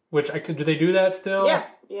 Which, do they do that still? Yeah.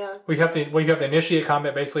 You have to initiate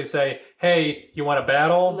combat, basically say, hey, you want a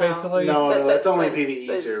battle, basically? No, that's only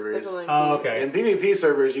PvE servers. Oh, okay. In PvP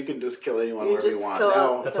servers, you can just kill anyone wherever you want.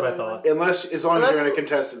 No, that's what I thought. As long as you're in a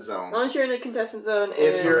contested zone. As long as you're in a contested zone.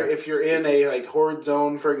 If you're in a Horde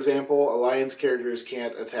zone, for example, Alliance characters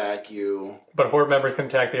can't attack you. But Horde members can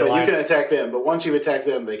attack the Alliance. But you can attack them. But once you attack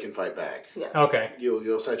them, they can fight back. Yes. Okay.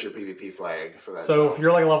 You'll set your PvP flag for that. So if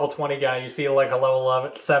you're like a level 20 guy, and you see like a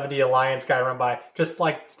level 70 Alliance guy run by, just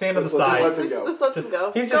like stand to the side. Just let them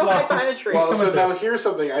go. He's go just behind a tree. Well, so now here's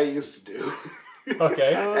something I used to do.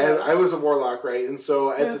 Okay. And I was a warlock, right? And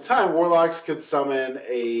so at the time, warlocks could summon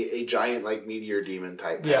a giant like meteor demon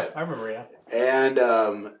type. Yeah, I remember. Yeah.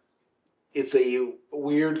 And it's a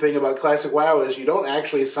weird thing about classic WoW is you don't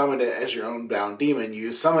actually summon it as your own bound demon.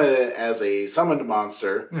 You summon it as a summoned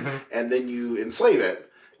monster, and then you enslave it.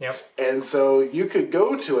 Yep. And so you could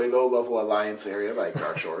go to a low-level Alliance area, like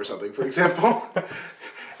Darkshore or something, for example.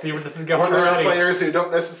 See where this is going. There are players who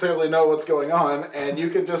don't necessarily know what's going on, and you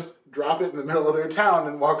could just drop it in the middle of their town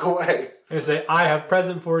and walk away. And say, I have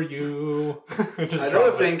present for you. Another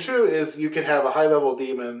thing, too, is you could have a high-level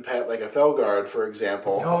demon pet, like a Felguard, for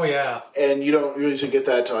example. Oh, yeah. And you don't usually get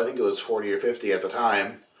that until I think it was 40 or 50 at the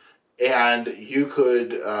time. And you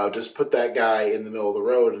could just put that guy in the middle of the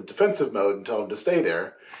road in defensive mode and tell him to stay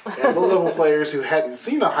there. And low-level players who hadn't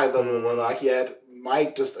seen a high-level warlock yet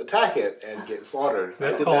might just attack it and get slaughtered. So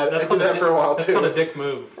I did that for a while, too. That's called a dick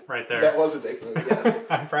move right there. That was a dick move, yes.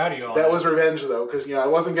 I'm proud of you all. That was revenge, though, because I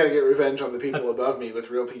wasn't going to get revenge on the people above me with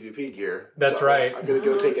real PvP gear. That's right. I'm going to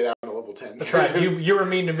go take it out on a level 10. That's right. You were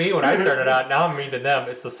mean to me when I started out. Now I'm mean to them.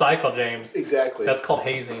 It's a cycle, James. Exactly. That's called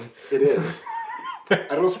hazing. It is.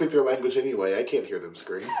 I don't speak their language anyway. I can't hear them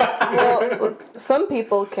scream. Well, some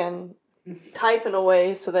people can type in a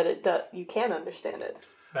way so that you can understand it.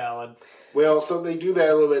 Valid. Well, so they do that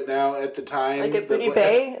a little bit now. At the time, like at Booty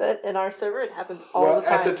Bay, in our server, it happens all the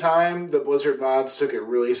time. At the time, the Blizzard mods took it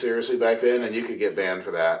really seriously back then, and you could get banned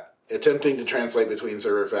for that. Attempting to translate between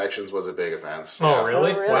server factions was a big offense. Oh,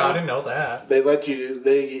 really? Wow, I didn't know that. They let you.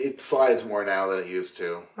 It slides more now than it used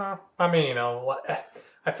to. I mean,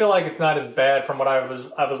 I feel like it's not as bad from what I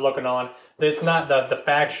was looking on. It's not the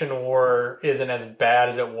faction war isn't as bad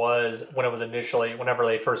as it was when it was whenever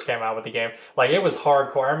they first came out with the game. Like, it was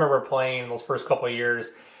hardcore. I remember playing those first couple of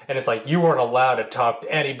years, and it's like you weren't allowed to talk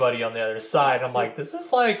to anybody on the other side. And I'm like, this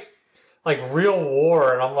is like real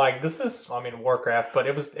war, and I'm like, this is Warcraft, but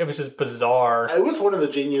it was just bizarre. It was one of the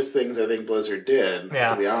genius things I think Blizzard did,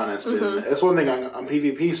 to be honest. And that's one thing on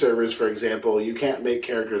PvP servers, for example, you can't make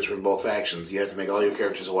characters from both factions. You have to make all your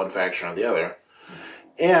characters of one faction or the other.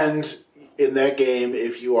 And in that game,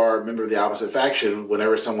 if you are a member of the opposite faction,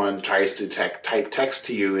 whenever someone tries to type text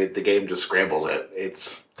to you, the game just scrambles it.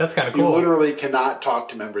 That's kind of cool. You literally cannot talk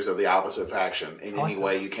to members of the opposite faction in any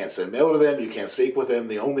way. You can't send mail to them. You can't speak with them.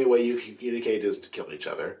 The only way you can communicate is to kill each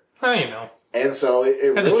other. And so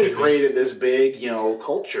it really created this big,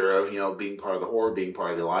 culture of, being part of the Horde, being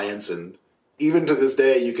part of the Alliance, and even to this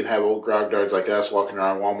day, you can have old grogdards like us walking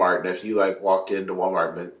around Walmart, and if you walked into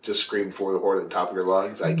Walmart and just screamed for the Horde at the top of your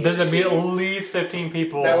lungs, there's gonna be at least 15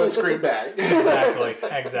 people that would scream back. Exactly.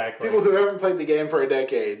 People who haven't played the game for a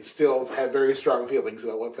decade still have very strong feelings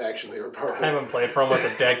about what faction they were part of. I haven't played for almost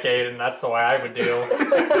a decade, and that's the way I would do.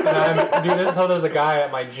 Dude, this is how there's a guy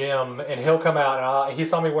at my gym, and he'll come out, and he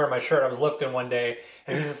saw me wearing my shirt. I was lifting one day,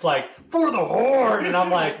 and he's just like, "For the Horde," and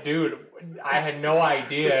I'm like, dude, I had no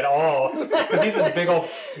idea at all, because he's this big old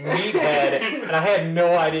meathead, and I had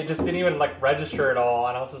no idea, just didn't even register at all,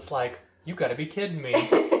 and I was just like, you gotta be kidding me.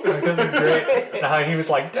 This is great. And he was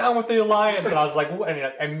like, down with the Alliance, and I was like,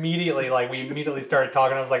 and immediately, we immediately started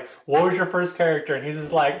talking. I was like, what was your first character? And he's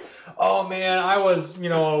just like, oh man, I was,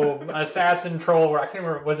 assassin troll, or I can't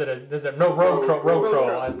remember, rogue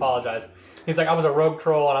troll, I apologize. He's like, I was a rogue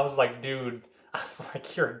troll, and I was like, dude, I was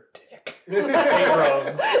like, you're a dick. I hate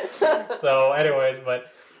rogues. So anyways,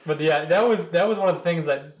 but yeah, that was one of the things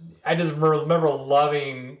that I just remember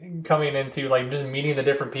loving coming into, just meeting the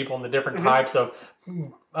different people and the different types of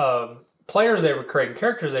players they would create and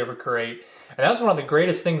characters they would create. And that's one of the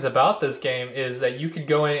greatest things about this game is that you could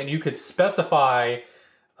go in and you could specify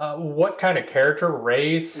what kind of character,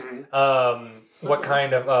 race, what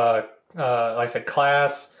kind of like I said,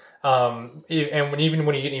 class. And even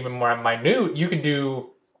when you get even more minute, you can do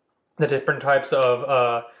the different types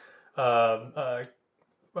of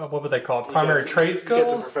what would they call it? Primary trade skills? You get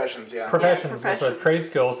some professions, yeah. Professions. That's what trade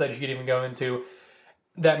skills that you could even go into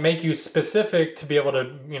that make you specific to be able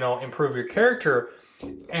to, improve your character.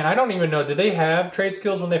 And I don't even know, did they have trade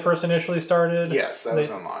skills when they first initially started? Yes, that was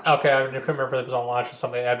on launch. Okay, I couldn't remember if it was on launch or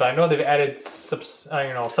something, but I know they've added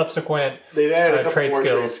subsequent They've added a couple trade more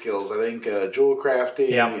skills. Trade skills. I think jewel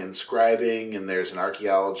crafting and scribing, and there's an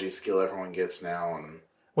archaeology skill everyone gets now. And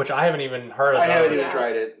which I haven't even heard of. I haven't even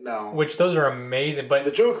tried it, no. Which those are amazing, but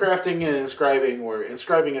the jewel crafting and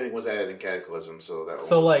scribing I think was added in Cataclysm, so that.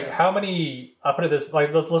 So like, how many? I'll put it this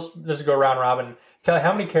like let's just go round robin. Kelly,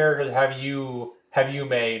 how many characters have you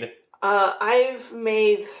made? I've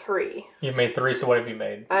made 3. You've made 3. So what have you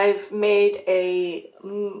made? I've made the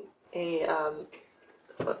Moon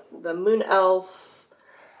Elf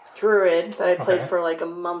Druid that I played for like a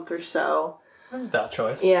month or so. That's a bad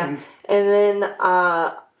choice. Yeah, and then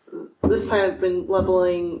this time I've been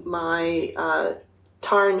leveling my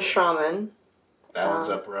Tarn Shaman. That one's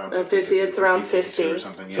up around 50. It's around 50 or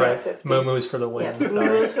something. Yeah. Right. 50. Moo-moos for the win. Yes,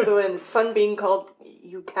 moo-moos for the win. It's fun being called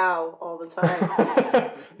you cow all the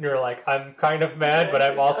time. You're like, I'm kind of mad, but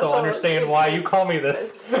I also understand why you call me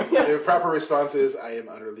this. Yes. The proper response is, I am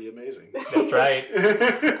utterly amazing. That's right.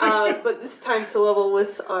 But this time to level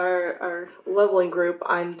with our leveling group,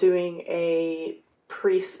 I'm doing a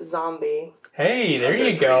priest zombie. Hey, there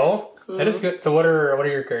you go. That is good. So what are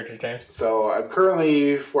your characters, James? So I'm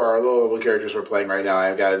currently, for our low level characters we're playing right now,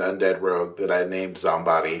 I've got an undead rogue that I named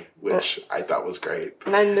Zombody, which I thought was great.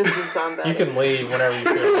 And I'm Mrs. Zombody. You can leave whenever you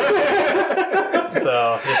feel. But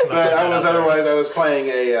I was playing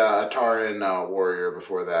a Tauren warrior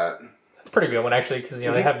before that. That's a pretty good one actually, because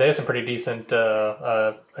they have some pretty decent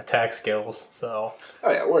attack skills. So.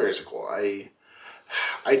 Oh yeah, warriors are cool.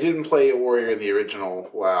 I didn't play a warrior in the original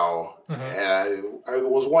WoW, and I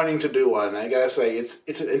was wanting to do one. And I gotta say,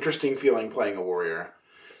 it's an interesting feeling playing a warrior.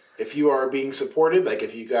 If you are being supported, like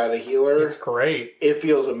if you got a healer, it's great. It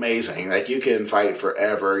feels amazing. Like you can fight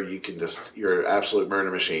forever. You're an absolute murder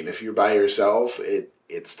machine. If you're by yourself, it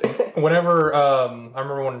stinks. Whenever I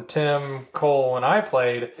remember when Tim, Cole, and I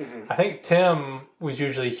played, I think Tim was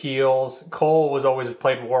usually heals. Cole was always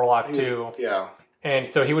played Warlock too. Yeah. And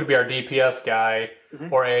so he would be our DPS guy,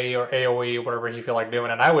 or AoE, whatever he feel like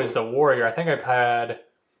doing. And I was a warrior. I think I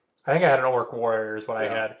had an orc warrior is what I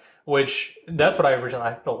had. Which that's what I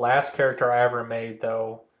originally the last character I ever made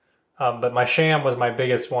though. But my sham was my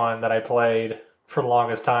biggest one that I played for the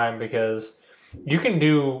longest time because you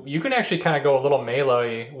can actually kind of go a little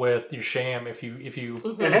melee with your sham if you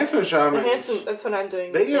Enhancement shamans. That's what I'm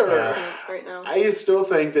doing. They are right now. I still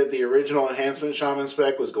think that the original enhancement shaman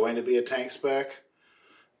spec was going to be a tank spec.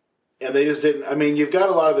 And they just didn't. I mean, you've got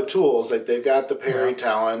a lot of the tools. Like they've got the parry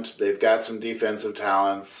talent. They've got some defensive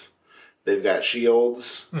talents. They've got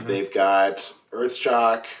shields. They've got earth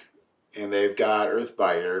shock, and they've got earth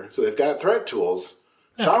biter. So they've got threat tools.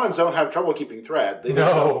 Yeah. Shamans don't have trouble keeping threat.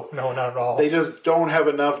 No, not at all. They just don't have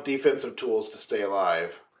enough defensive tools to stay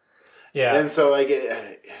alive. Yeah. And so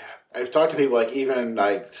I've talked to people like even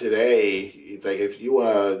like today. It's like if you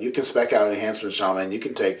you can spec out enhancement shaman. You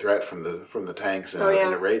can take threat from the tanks in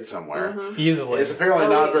a raid somewhere easily. It's apparently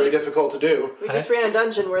not very difficult to do. We just ran a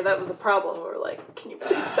dungeon where that was a problem. We're like, can you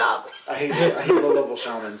please stop? I hate low level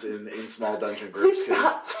shamans in small dungeon groups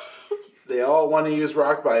because they all want to use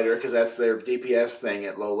Rockbiter because that's their DPS thing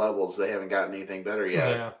at low levels. They haven't gotten anything better yet.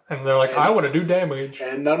 Yeah, and they're like, I want to do damage,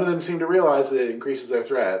 and none of them seem to realize that it increases their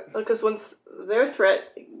threat. Because once their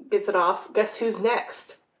threat gets it off, guess who's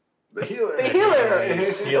next? The healer. The healer.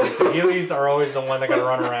 Healies are always the one that got to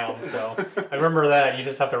run around. So I remember that you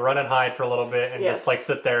just have to run and hide for a little bit and just like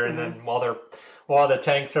sit there, and then while the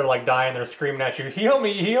tanks are like dying, they're screaming at you, "Heal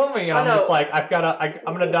me, heal me!" And I'm just like, I'm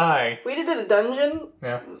gonna die. We did a dungeon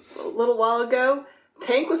a little while ago.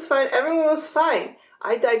 Tank was fine. Everyone was fine.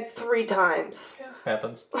 I died 3 times. Yeah.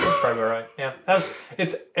 Happens. That's probably right. Yeah,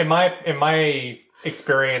 it's in my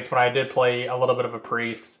experience when I did play a little bit of a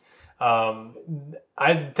priest.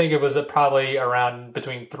 I think it was probably around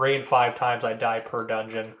between 3 and 5 times I die per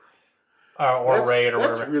dungeon or raid or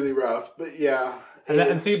whatever. That's really rough, but yeah.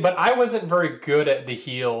 But I wasn't very good at the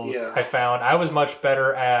heals. Yeah. I found I was much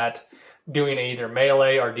better at doing either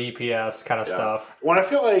melee or DPS kind of stuff. When I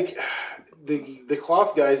feel like the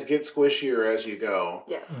cloth guys get squishier as you go.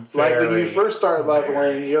 Yes. Like when you first start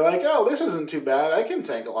leveling, you're like, oh, this isn't too bad. I can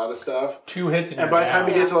tank a lot of stuff. 2 hits and by the time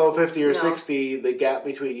you get to level 50 or 60, the gap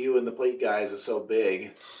between you and the plate guys is so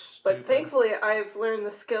big. But thankfully, I've learned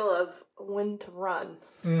the skill of when to run.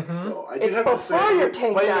 Mm-hmm. Well, I it's before your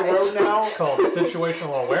tank playing a rogue now. It's called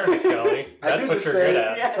situational awareness, Kelly. That's what you're good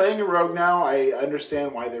at. Yes. Playing a rogue now, I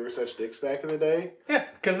understand why they were such dicks back in the day. Yeah,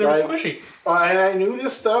 because they were squishy. And I knew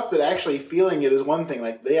this stuff, but actually feeling it is one thing.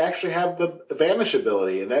 Like, they actually have the vanish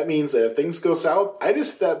ability, and that means that if things go south, I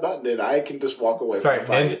just hit that button and I can just walk away from the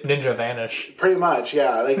fight. Ninja vanish. Pretty much,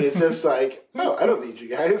 yeah. Like, it's just like, no, I don't need you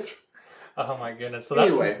guys. Oh my goodness! So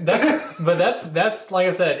that's like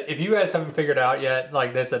I said. If you guys haven't figured out yet,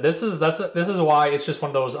 like they said, this is why it's just one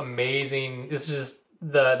of those amazing. This is just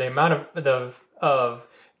the amount of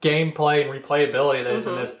gameplay and replayability that is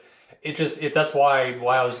in this. That's why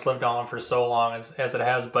WoW's lived on for so long as it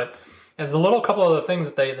has. But there's a little couple of the things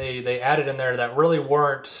that they added in there that really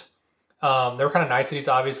weren't. They were kind of niceties.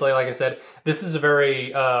 Obviously, like I said, this is a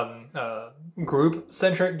very group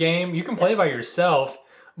centric game. You can play by yourself.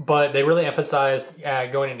 But they really emphasized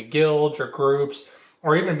going into guilds or groups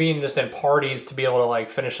or even being just in parties to be able to like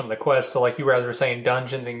finish some of the quests. So like you guys were saying,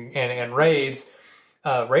 dungeons and raids.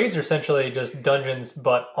 Raids are essentially just dungeons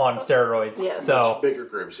but on steroids. Yes. So bigger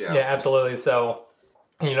groups, yeah. Yeah, absolutely. So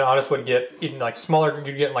Honest would get even like smaller.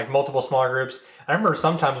 You'd get like multiple smaller groups. I remember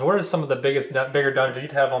sometimes. What are some of the bigger dungeons?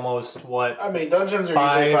 You'd have almost what? I mean, dungeons are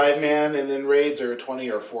usually 5-man, and then raids are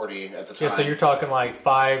 20 or 40 at the time. Yeah, so you're talking like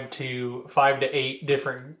 5 to 8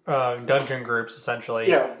 different dungeon groups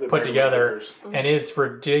essentially put together, and it's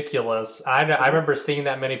ridiculous. I remember seeing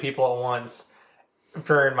that many people at once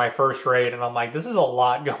during my first raid, and I'm like, this is a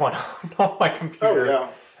lot going on my computer. Oh yeah,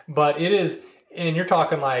 but it is. And you're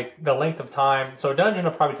talking like the length of time. So a dungeon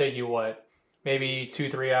will probably take you what? Maybe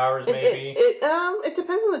 2-3 hours, maybe? It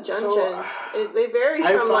depends on the dungeon. So, they vary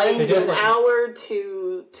from like an hour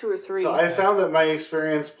to 2 or 3. So I found that my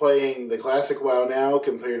experience playing the classic WoW now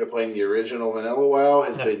compared to playing the original vanilla WoW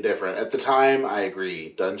has been different. At the time, I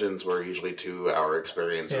agree. Dungeons were usually 2-hour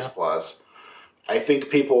experiences plus. I think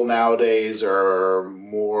people nowadays are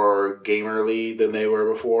more gamerly than they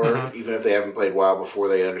were before. Even if they haven't played WoW before,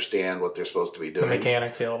 they understand what they're supposed to be doing. The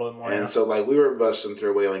mechanics a little bit more. And so, like, we were busting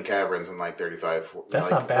through Wailing Caverns in like 35... That's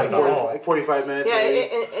not bad at all. Like 45 minutes, yeah, maybe.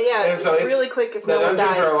 And so it's really quick if no one dies. The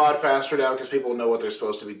dungeons are a lot faster now because people know what they're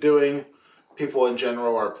supposed to be doing. People in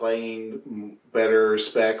general are playing better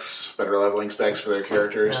leveling specs for their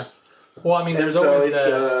characters. Yeah. Well, I mean, there's always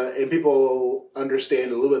that... and people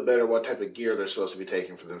understand a little bit better what type of gear they're supposed to be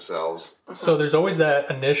taking for themselves. So there's always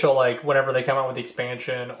that initial, like, whenever they come out with the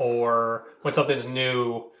expansion or when something's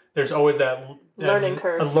new, there's always that learning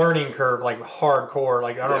curve. A learning curve, like, hardcore.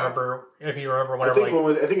 Like, I don't remember if you remember whenever,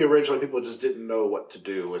 I think originally people just didn't know what to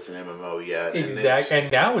do with an MMO yet. Exactly.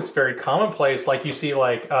 And now it's very commonplace. Like, you see,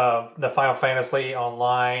 like, the Final Fantasy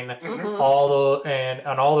Online, all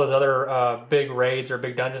those other big raids or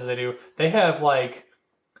big dungeons they do, they have, like,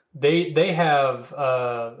 they have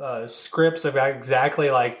scripts of exactly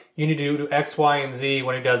like you need to do X, Y, and Z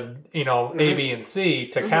when it does A, B, and C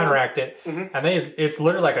to counteract it, and it's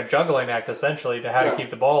literally like a juggling act essentially to how to keep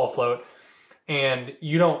the ball afloat. And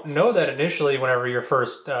you don't know that initially whenever you're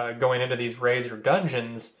first going into these raids or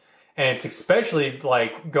dungeons, and it's especially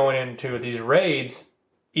like going into these raids.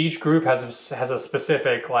 Each group has a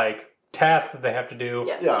specific like task that they have to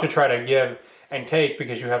do to try to give and take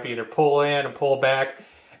because you have to either pull in or pull back.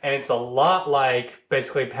 And it's a lot like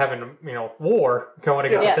basically having, war going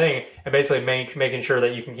against the thing and basically making sure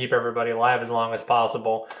that you can keep everybody alive as long as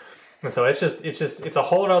possible. And so it's a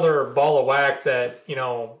whole other ball of wax that,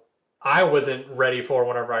 I wasn't ready for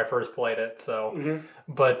whenever I first played it. So,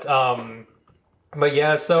 but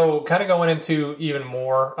yeah, so kind of going into even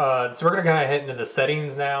more, so we're going to kind of hit into the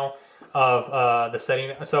settings now of the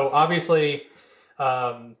setting. So obviously,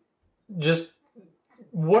 just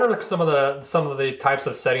what are some of the types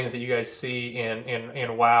of settings that you guys see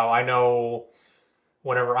in WoW? I know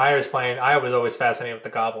whenever I was playing, I was always fascinated with the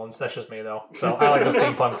goblins. That's just me though. So I like the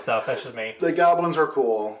steampunk stuff. That's just me. The goblins were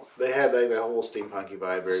cool. They had that whole steampunky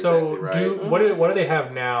vibe. Exactly right. What do they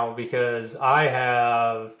have now? Because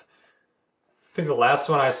I think the last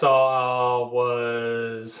one I saw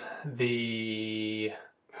was the.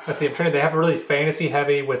 Let's see. I'm trying to. They have a really fantasy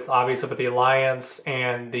heavy with obviously with the Alliance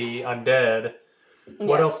and the Undead.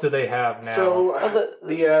 What else do they have now? So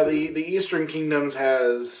the Eastern Kingdoms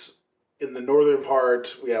has in the northern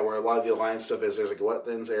part, where a lot of the Alliance stuff is. There's like a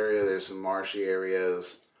wetlands area. There's some marshy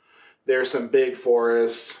areas. There's some big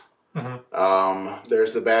forests.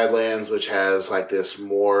 There's the Badlands, which has like this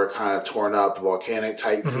more kind of torn up volcanic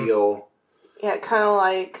type feel. Yeah, kind of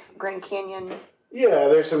like Grand Canyon. Yeah,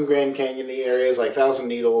 there's some Grand Canyon-y areas. Like Thousand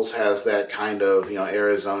Needles has that kind of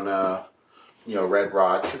Arizona red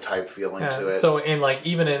rock type feeling to it. So in like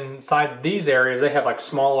even inside these areas, they have like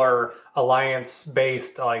smaller alliance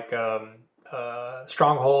based like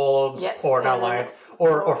strongholds, or not alliance,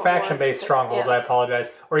 or faction based strongholds. I apologize,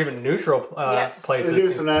 or even neutral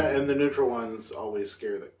places. And the neutral ones always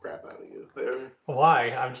scare the crap out of you.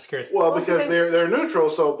 Why? I'm just curious. Well, because they're neutral,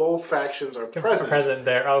 so both factions are present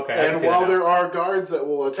there. Okay. And while there are guards that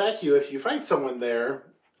will attack you if you fight someone there,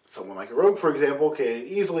 someone like a rogue, for example, can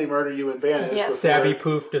easily murder you and vanish. Yes. Stabby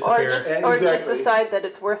poof, disappear. Or just decide that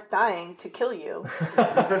it's worth dying to kill you.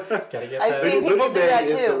 Gotta get I've seen people do that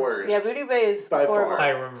too. Is the worst. Yeah, Booty Bay is by horrible. far. I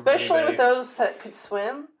remember Especially with those that could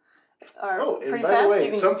swim. And by the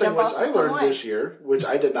way, something which I learned this year, which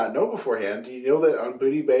I did not know beforehand. Do you know that on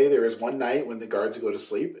Booty Bay there is one night when the guards go to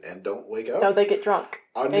sleep and don't wake up? No, they get drunk.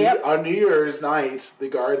 On New Year's night, the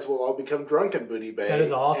guards will all become drunk in Booty Bay. That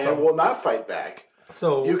is awesome. And will not fight back.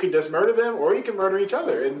 So you can just murder them, or you can murder each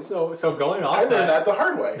other. And so going off, I learned that the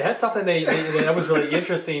hard way. That's something that was really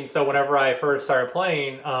interesting. So whenever I first started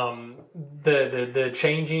playing, the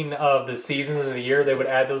changing of the seasons of the year, they would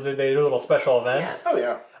add those. They do little special events. Yes. Oh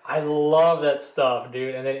yeah. I love that stuff,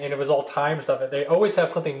 dude. And it was all time stuff. They always have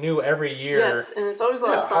something new every year. Yes, and it's always a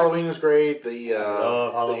lot of fun. Halloween is great. I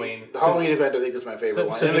love Halloween. The Halloween event, I think, is my favorite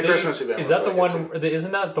one. And the Christmas event. Is that the one?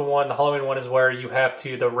 Isn't that the one? The Halloween one is where you have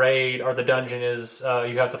to, the raid or the dungeon is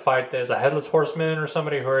you have to fight. There's a headless horseman or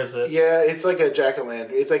somebody. Who is it? Yeah, it's like a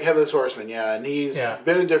jack-o'-lantern. It's like headless horseman. Yeah, and he's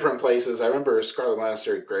been in different places. I remember Scarlet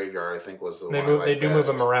Monastery Graveyard. I think was the one. They do move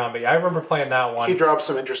him around, but I remember playing that one. He drops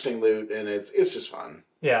some interesting loot, and it's just fun.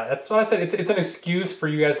 Yeah, that's what I said. It's an excuse for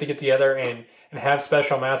you guys to get together and have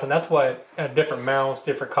special mounts, and that's what different mounts,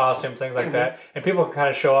 different costumes, things like that, and people can kind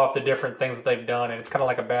of show off the different things that they've done, and it's kind of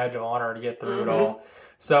like a badge of honor to get through it all.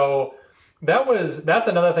 So that's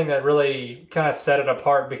another thing that really kind of set it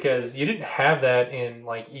apart, because you didn't have that in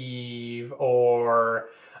like Eve or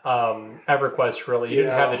EverQuest. Really, you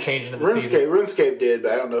didn't have the change into the season. RuneScape did,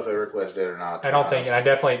 but I don't know if EverQuest did or not. I don't think.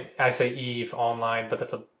 And I say Eve online, but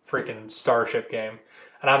that's a freaking Starship game.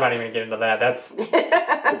 And I'm not even going to get into that. That's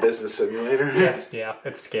a business simulator.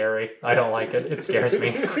 It's scary. I don't like it. It scares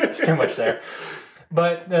me. There's too much there.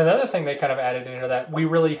 But another thing they kind of added into that we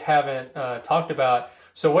really haven't talked about.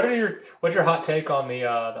 So what's your hot take on the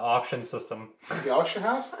auction system? The auction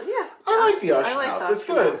house? Yeah. I like the auction house. It's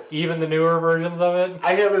good. Even the newer versions of it?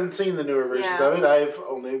 I haven't seen the newer versions of it. I've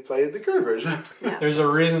only played the current version. Yeah. There's a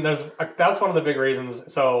reason. That's one of the big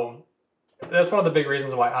reasons. So that's one of the big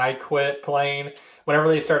reasons why I quit playing. Whenever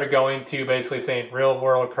they started going to basically saying real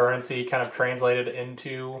world currency kind of translated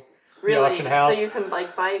into the auction house. So you can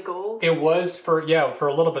like buy gold? It was for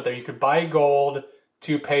a little bit there. You could buy gold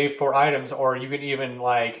to pay for items, or you could even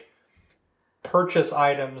like purchase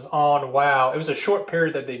items on WoW. It was a short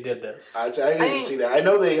period that they did this. I didn't see that. I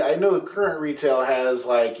know the current retail has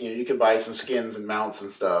like you can buy some skins and mounts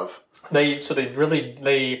and stuff. There's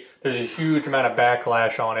a huge amount of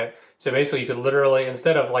backlash on it. So basically, you could literally,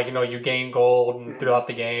 instead of like, you gain gold and throughout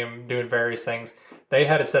the game doing various things, they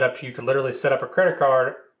had it set up to you could literally set up a credit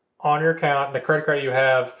card on your account. The credit card you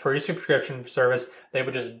have for your subscription service, they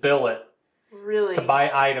would just bill it. Really? To buy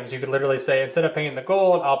items. You could literally say, instead of paying the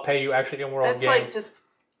gold, I'll pay you actually in world game. That's like just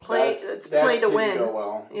play to win. Go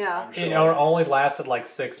well. Yeah. Sure. It only lasted like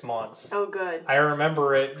 6 months. Oh, good. I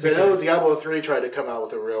remember it. I know Diablo 3 tried to come out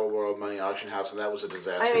with a real world money auction house, and that was a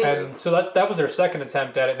disaster. And so that was their second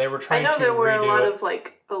attempt at it. They were trying to I know there were a lot of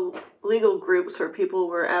like illegal groups where people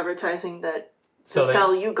were advertising that to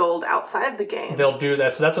sell you gold outside the game. They'll do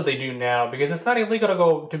that. So that's what they do now, because it's not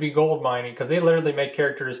illegal to be gold mining, because they literally make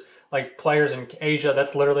characters like players in Asia.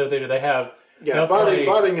 That's literally what they do. They have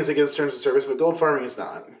botting is against terms of service, but gold farming is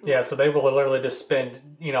not. Yeah, so they will literally just spend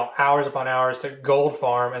hours upon hours to gold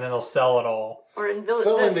farm, and then they'll sell it all. Or in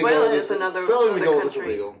Venezuela is another selling the gold country is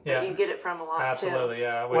illegal. Yeah, you get it from a lot. Absolutely, too.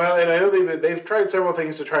 Yeah. Well, and I know they've tried several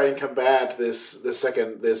things to try and combat this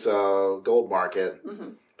gold market. Mm-hmm.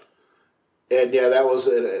 And yeah, that was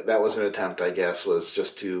an attempt, I guess, was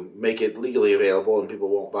just to make it legally available, and people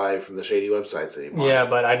won't buy from the shady websites anymore. Yeah,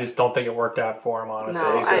 but I just don't think it worked out for them, honestly.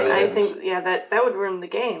 No, I think that would ruin the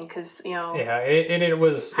game, because Yeah, it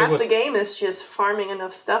was half the game is just farming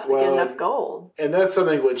enough stuff to get enough gold. And that's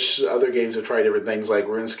something which other games have tried different things. Like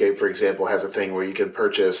RuneScape, for example, has a thing where you can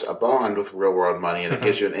purchase a bond with real world money, and it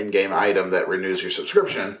gives you an in-game item that renews your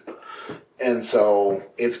subscription. And so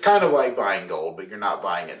it's kind of like buying gold, but you're not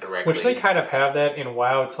buying it directly. Which they kind of have that in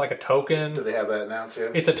WoW. It's like a token. Do they have that now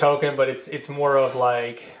too? It's a token, but it's more of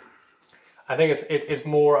like, I think it's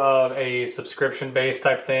more of a subscription based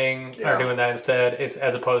type thing. Yeah. Or doing that instead,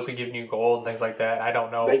 as opposed to giving you gold and things like that. I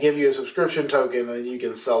don't know. They give you a subscription token, and then you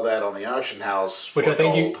can sell that on the auction house. Which I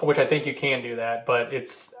think you can do that, but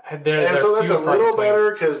it's they're so that's a little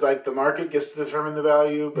better because like the market gets to determine the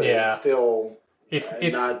value, but it's still it's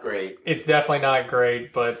not great. It's definitely not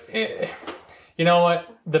great, but you know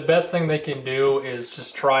what? The best thing they can do is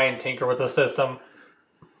just try and tinker with the system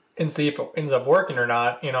and see if it ends up working or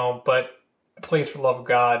not. But. Please, for the love of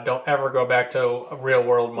God, don't ever go back to real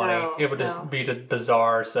world money. No, it would just be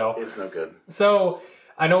bizarre. So it's no good. So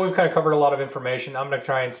I know we've kind of covered a lot of information. I'm going to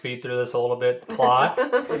try and speed through this a little bit. The plot,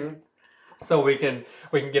 so we can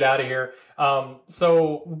get out of here.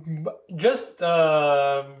 So just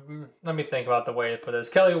let me think about the way to put this.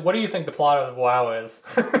 Kelly, what do you think the plot of WoW is?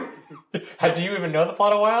 Do you even know the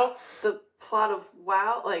plot of WoW? The plot of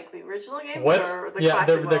WoW, like the original games, or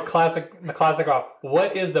the classic WoW.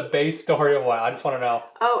 What is the base story of WoW? I just want to know.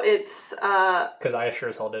 Oh, it's because I sure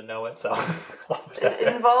as hell didn't know it. So it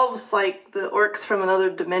involves like the orcs from another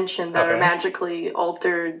dimension that are magically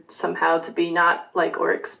altered somehow to be not like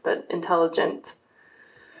orcs but intelligent,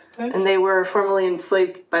 and they were formerly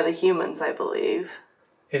enslaved by the humans, I believe.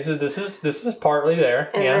 This is partly there,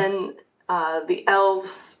 and then the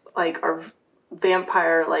elves like are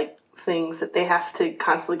vampire like things that they have to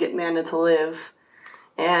constantly get mana to live,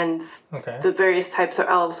 and the various types of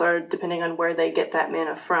elves are depending on where they get that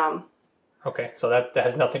mana from. Okay, so that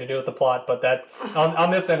has nothing to do with the plot, but that on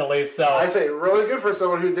this end at least. So I say really good for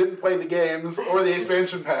someone who didn't play the games or the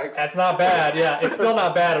expansion packs. That's not bad. Yeah, it's still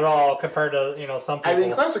not bad at all compared to some people. I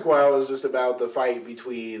mean, Classic WoW is just about the fight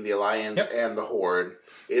between the Alliance and the Horde.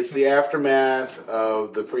 It's the aftermath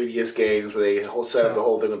of the previous games where they set up the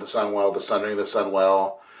whole thing with the Sunwell, the Sundering of the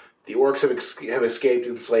Sunwell. The orcs have escaped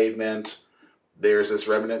enslavement. There's this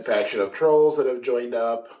remnant faction of trolls that have joined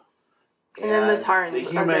up. And then the Tarns. The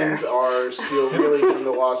humans are still reeling from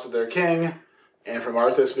the loss of their king and from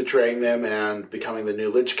Arthas betraying them and becoming the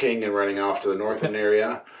new Lich King and running off to the northern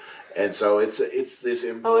area. And so it's this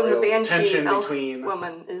embroiled tension between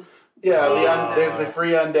woman is there's the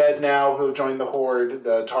free undead now who have joined the Horde.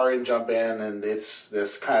 The Tauren jump in, and it's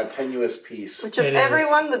this kind of tenuous piece. Which of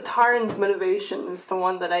everyone, the Tauren's motivation is the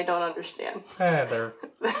one that I don't understand. They're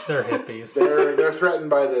hippies. They're threatened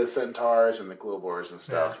by the centaurs and the Quillbores and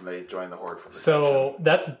stuff, and they join the Horde for protection. So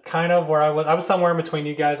that's kind of where I was. I was somewhere in between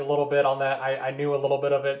you guys a little bit on that. I knew a little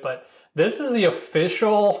bit of it, but this is the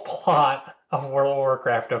official plot of World of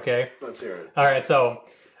Warcraft. Okay, let's hear it. All right, so.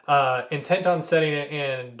 Intent on setting it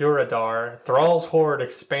in Duradar, Thrall's Horde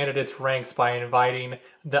expanded its ranks by inviting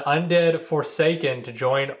the undead Forsaken to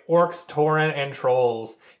join orcs, Tauren, and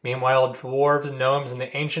trolls. Meanwhile, dwarves, gnomes, and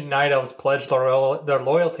the ancient night elves pledged their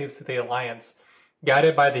loyalties to the Alliance,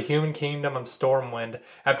 guided by the human kingdom of Stormwind.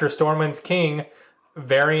 After Stormwind's king,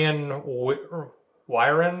 Varian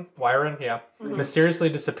Wyron, mysteriously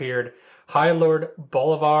disappeared, High Lord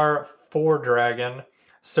Bolivar Fordragon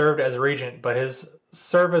served as regent, but his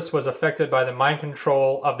service was affected by the mind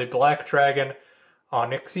control of the black dragon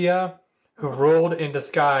Onyxia, who ruled in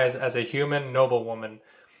disguise as a human noblewoman.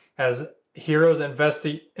 As heroes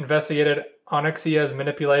investigated Onyxia's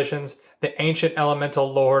manipulations, the ancient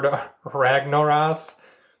elemental lord Ragnaros,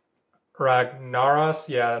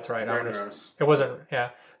 yeah, that's right. Ragnaros. It wasn't,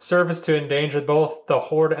 service to endanger both the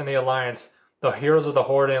Horde and the Alliance. The heroes of the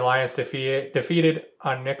Horde and the Alliance defeated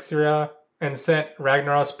Onyxia and sent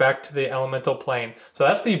Ragnaros back to the elemental plane. So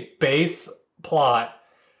that's the base plot.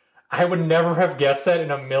 I would never have guessed that in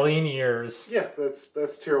a million years. Yeah,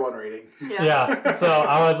 that's tier 1 rating. Yeah. So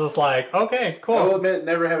I was just like, okay, cool. I will admit,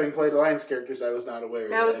 never having played Alliance characters, I was not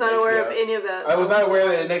aware. I was not aware of any of that. I was not aware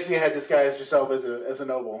that Onyxia had disguised herself as a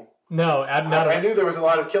noble. No, I knew there was a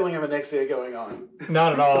lot of killing of Onyxia going on.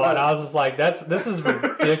 Not at all. And I was just like, this is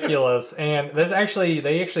ridiculous. And they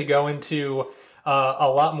actually go into a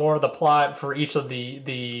lot more of the plot for each of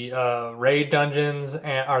the raid dungeons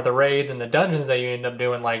or the raids and the dungeons that you end up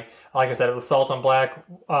doing. Like I said, it was Assault on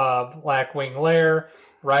Blackwing Lair,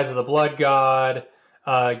 Rise of the Blood God,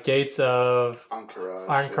 Gates of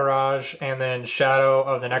Anchorage, and then Shadow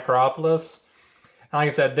of the Necropolis. And like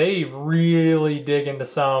I said, they really dig into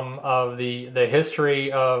some of the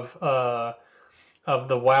history of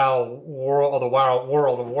the WoW world, or the WoW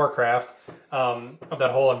World of Warcraft, of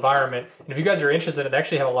that whole environment. And if you guys are interested, they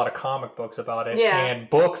actually have a lot of comic books about it, and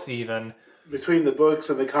books even. Between the books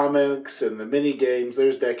and the comics and the mini games,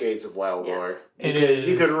 there's decades of WoW lore.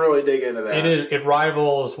 You could really dig into that. It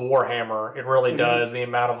rivals Warhammer. It really does, the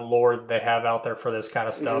amount of lore that they have out there for this kind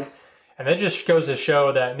of stuff. And that just goes to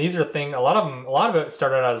show that these are things. A lot of it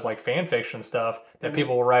started out as like fan fiction stuff that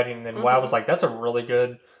people were writing, and then WoW was like, "That's a really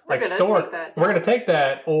good story. We're gonna take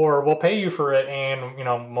that, or we'll pay you for it, and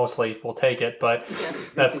mostly we'll take it." But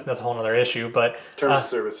that's a whole other issue. But terms of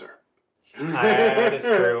service, sir. That is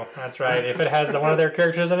true. That's right. If it has one of their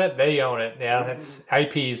characters in it, they own it. Yeah, it's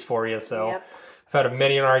IPs for you. So I've had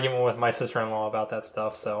many an argument with my sister-in-law about that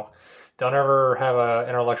stuff. So. Don't ever have an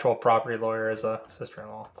intellectual property lawyer as a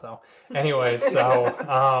sister-in-law. So, anyways, so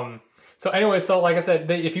like I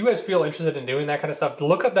said, if you guys feel interested in doing that kind of stuff,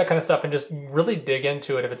 look up that kind of stuff and just really dig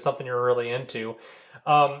into it if it's something you're really into.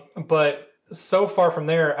 But so far from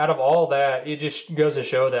there, out of all that, it just goes to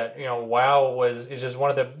show that WoW is just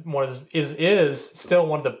is still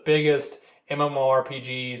one of the biggest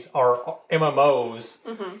MMORPGs or MMOs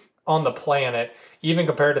on the planet, even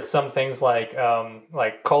compared to some things like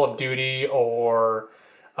Call of Duty or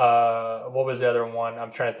what was the other one?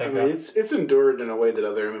 I'm trying to think. It's endured in a way that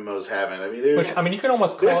other MMOs haven't. You can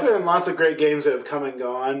almost call. There's been lots of great games that have come and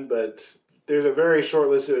gone, but there's a very short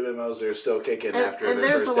list of MMOs that are still kicking after. And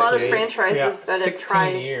there's a lot of franchises that have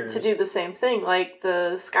tried to do the same thing, like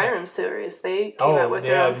the Skyrim series. They came out with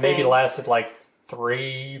their own thing. Maybe lasted like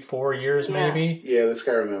 3-4 years, maybe. Yeah, the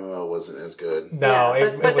Skyrim MMO wasn't as good.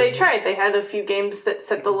 No, but they tried. They had a few games that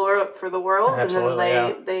set the lore up for the world, and then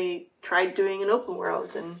they tried doing an open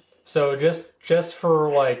world. And so just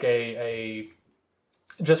for like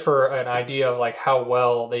just for an idea of like how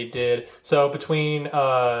well they did. So between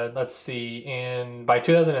by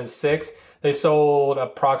 2006 they sold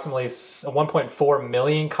approximately 1.4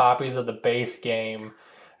 million copies of the base game.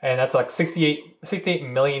 And that's like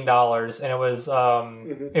 $68 million, and it was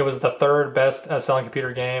the third best selling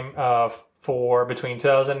computer game for between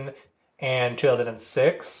 2000 and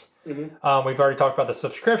 2006. We've already talked about the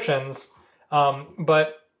subscriptions,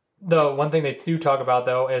 but the one thing they do talk about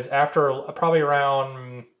though is after probably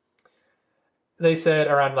around, they said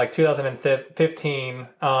around like 2015,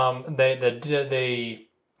 the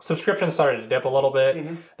subscriptions started to dip a little bit.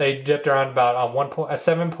 They dipped around about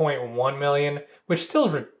 7.1 million, which is still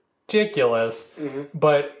ridiculous.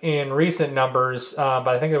 But in recent numbers, but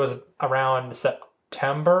I think it was around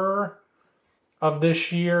September of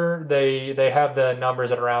this year, they have the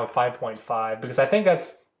numbers at around 5.5, because I think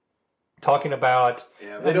that's talking about.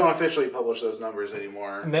 Yeah, they don't officially publish those numbers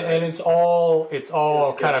anymore. And it's all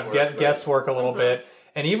kind of guesswork a little bit.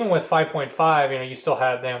 And even with 5.5, you still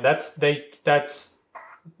have them. That's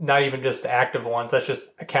not even just active ones. That's just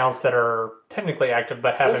accounts that are technically active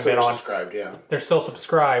but haven't been on. Subscribed, yeah. They're still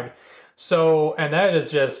subscribed. So, and that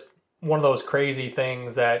is just one of those crazy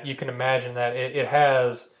things that you can imagine that it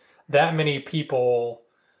has that many people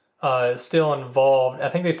still involved. I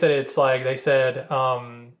think they said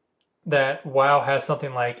that WoW has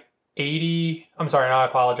something like 80. I'm sorry, no, I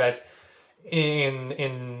apologize.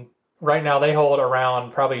 In right now, they hold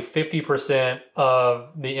around probably 50% of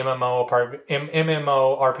the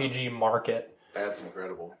MMORPG market. That's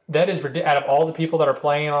incredible. That is out of all the people that are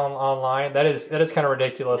playing online. That is kind of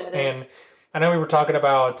ridiculous. And I know we were talking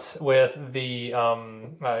about with the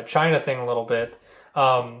China thing a little bit.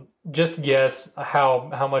 Just guess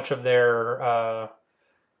how much of their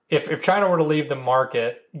if China were to leave the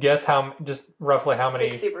market, guess roughly how many?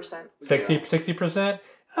 60%. 60%.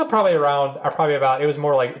 Probably about. It was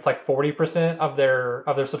more like it's like 40% of their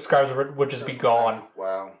subscribers would just be gone.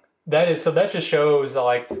 Wow. That just shows that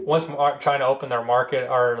like once trying to open their market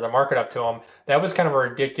or the market up to them, that was kind of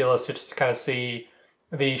ridiculous to just kind of see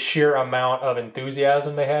the sheer amount of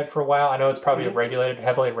enthusiasm they had for WoW. I know it's probably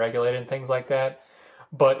heavily regulated and things like that,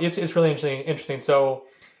 but it's really interesting. So,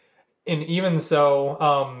 and even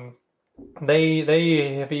so,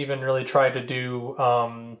 they have even really tried to do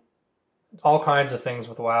all kinds of things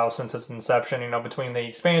with WoW since its inception, between the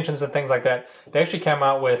expansions and things like that. They actually came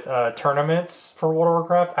out with tournaments for World of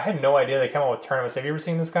Warcraft. I had no idea they came out with tournaments. Have you ever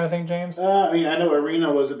seen this kind of thing, James? I know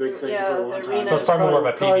Arena was a big thing for a long time. So it's probably more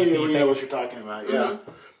of a PvP Arena thing. what you're talking about, yeah.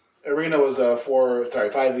 Arena was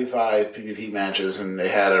 5v5 PvP matches, and they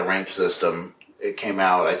had a ranked system. It came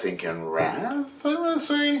out, I think, in Wrath, I want to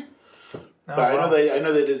say. But I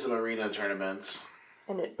know they did some Arena tournaments.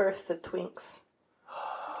 And it birthed the Twinks.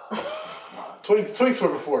 Twinks were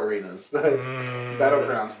before Arenas, but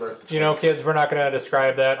Battlegrounds birthed the Twinks. Kids, we're not going to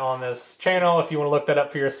describe that on this channel. If you want to look that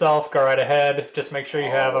up for yourself, go right ahead. Just make sure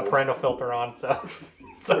you have a parental filter on. So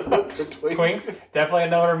Twinks, definitely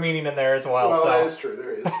another meaning in there as well. Well, that is true.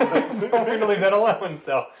 There is. So we're going to leave that alone.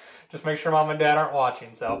 So just make sure mom and dad aren't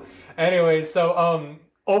watching. So anyways,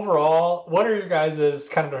 overall, what are your guys'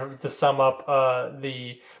 kind of to sum up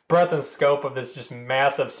the breadth and scope of this just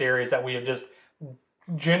massive series that we have just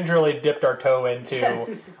gingerly dipped our toe into.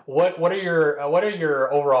 Yes. What are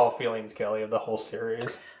your overall feelings, Kelly, of the whole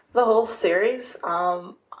series? The whole series,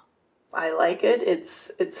 I like it.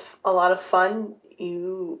 It's a lot of fun.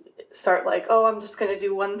 You start like, oh, I'm just going to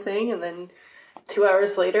do one thing, and then 2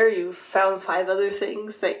 hours later, you've found 5 other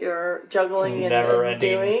things that you're juggling and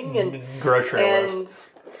doing, and grocery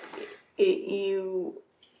list. You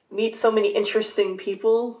meet so many interesting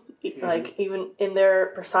people, like even in their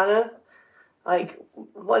persona. Like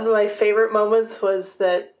one of my favorite moments was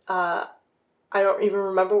that I don't even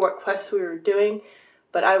remember what quest we were doing,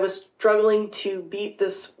 but I was struggling to beat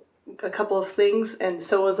a couple of things, and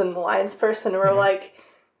so was an alliance person, and we're like,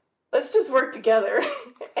 let's just work together.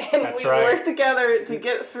 And we worked together to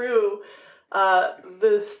get through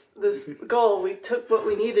this goal. We took what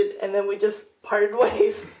we needed, and then we just parted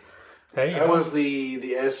ways. Hey, that was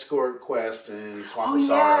the escort quest in Swamp of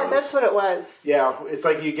Sorrows. Yeah, that's what it was. Yeah, it's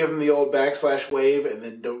like you give them the old /wave and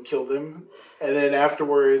then don't kill them. And then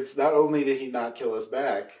afterwards, not only did he not kill us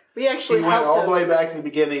back, he went all the way back to the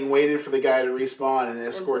beginning, waited for the guy to respawn, and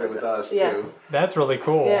escorted with us, too. That's really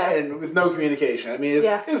cool. Yeah. And with no communication. I mean,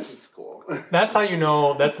 it's cool. That's how you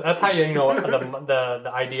know, that's how you know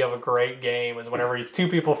the idea of a great game is whenever it's two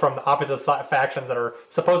people from the opposite factions that are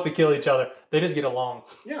supposed to kill each other, they just get along.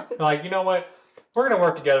 Yeah. They're like, you know what? We're going to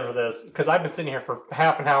work together for this because I've been sitting here for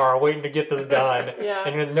half an hour waiting to get this done.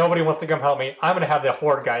 And nobody wants to come help me. I'm going to have the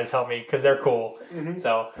Horde guys help me because they're cool. Mm-hmm.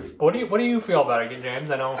 So, what do you feel about it,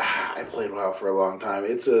 James? I know I played WoW for a long time.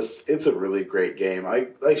 It's a really great game.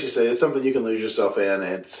 Like you said, it's something you can lose yourself in.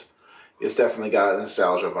 It's definitely got a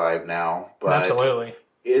nostalgia vibe now. But absolutely.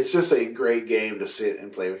 It's just a great game to sit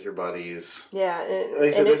and play with your buddies. Yeah, like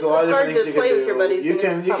I said, there's a lot of different things you can do. With your buddies, you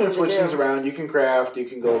can switch things around. You can craft. You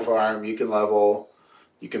can go farm. You can level.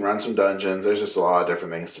 You can run some dungeons. There's just a lot of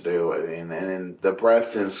different things to do. I mean, and in the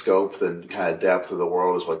breadth and scope and kind of depth of the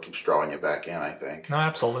world is what keeps drawing you back in, I think. No,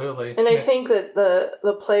 absolutely. And I think that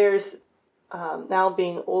the players now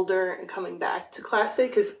being older and coming back to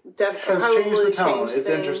Classic has changed the tone. It's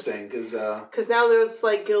interesting because now there's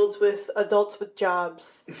like guilds with adults with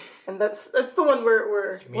jobs, and that's the one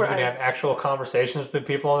where you can have actual conversations with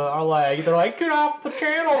people that are like get off the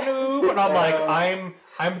channel, noob, and I'm like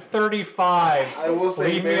I'm 35. I will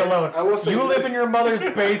say, leave me alone. I will say you live in your mother's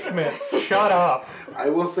basement. Shut up. I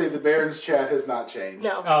will say the Baron's chat has not changed.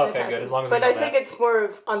 No. Oh, okay, good. As long as. But I think it's more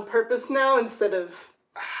of on purpose now instead of.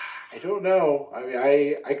 I don't know. I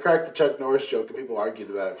mean, I cracked the Chuck Norris joke and people argued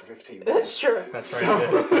about it for 15 minutes. That's true. That's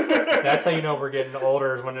right. That's how you know we're getting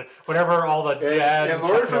older. Is whenever all the dad and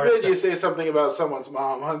Lord forbid you say something about someone's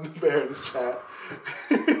mom on the Baron's chat.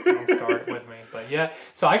 Don't start with me, but yeah.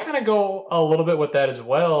 So I kind of go a little bit with that as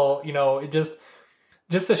well. You know, it just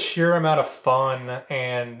the sheer amount of fun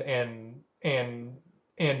and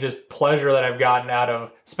just pleasure that I've gotten out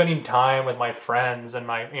of spending time with my friends and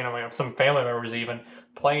my some family members even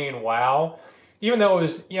playing WoW. Even though it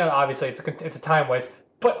was obviously it's a time waste.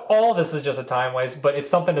 But all this is just a time waste, but it's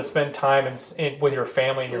something to spend time with your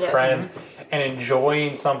family and your friends and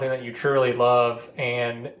enjoying something that you truly love.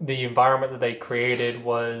 And the environment that they created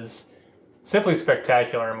was simply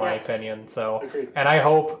spectacular in my opinion. So, agreed. And I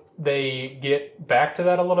hope they get back to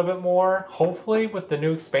that a little bit more, hopefully with the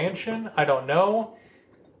new expansion. I don't know.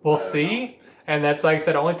 We'll see. And that's, like I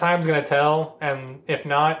said, only time's going to tell. And if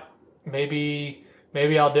not, maybe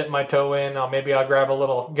I'll dip my toe in. Maybe I'll get a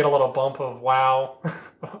little bump of WoW,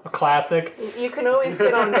 a classic. You can always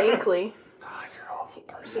get on Bankley. God, you're an awful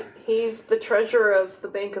person. He's the treasurer of the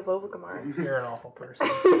Bank of Ovagamar. You're an awful person.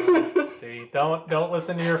 See, don't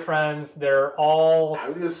listen to your friends. They're all.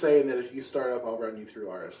 I'm just saying that if you start up, I'll run you through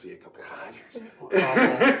RFC a couple times.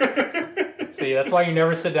 See, that's why you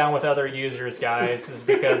never sit down with other users, guys, is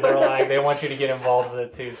because they want you to get involved with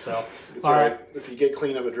it too. So, all right. If you get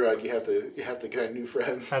clean of a drug, you have to get new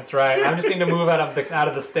friends. That's right. I just need to move out of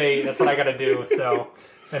the state. That's what I got to do. So,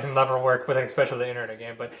 and never work with it, especially the internet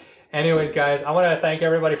game. But, anyways, guys, I want to thank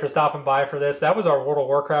everybody for stopping by for this. That was our World of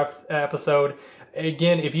Warcraft episode.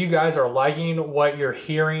 Again, if you guys are liking what you're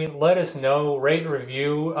hearing, let us know. Rate and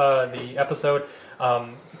review the episode.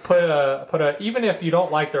 Put a even if you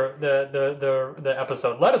don't like the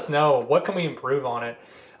episode, let us know what can we improve on it.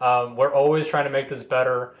 We're always trying to make this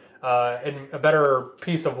better and a better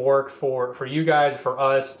piece of work for you guys, for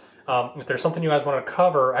us. If there's something you guys want to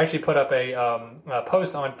cover, I actually put up a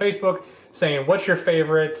post on Facebook saying what's your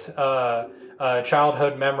favorite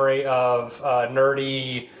childhood memory of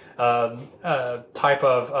nerdy type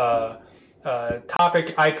of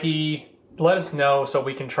topic IP. Let us know so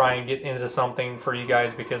we can try and get into something for you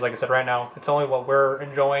guys because, like I said, right now, it's only what we're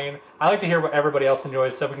enjoying. I like to hear what everybody else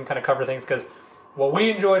enjoys so we can kind of cover things because what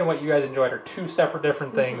we enjoyed and what you guys enjoyed are two separate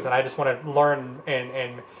different things, and I just want to learn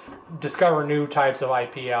and discover new types of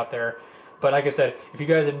IP out there. But like I said, if you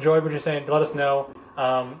guys enjoyed what you're saying, let us know.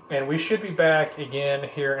 And we should be back again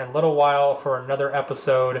here in a little while for another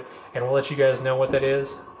episode, and we'll let you guys know what that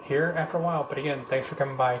is here after a while. But again, thanks for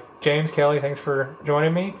coming by. James, Kelly, thanks for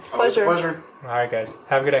joining me. It's a pleasure. All right, guys.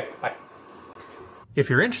 Have a good day. Bye. If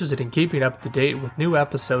you're interested in keeping up to date with new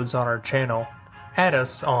episodes on our channel, add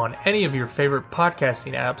us on any of your favorite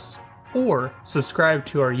podcasting apps, or subscribe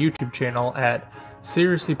to our YouTube channel at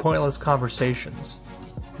Seriously Pointless Conversations.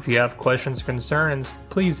 If you have questions or concerns,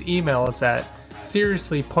 please email us at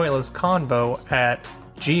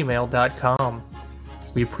seriouslypointlessconvo@gmail.com.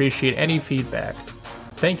 We appreciate any feedback.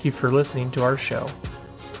 Thank you for listening to our show.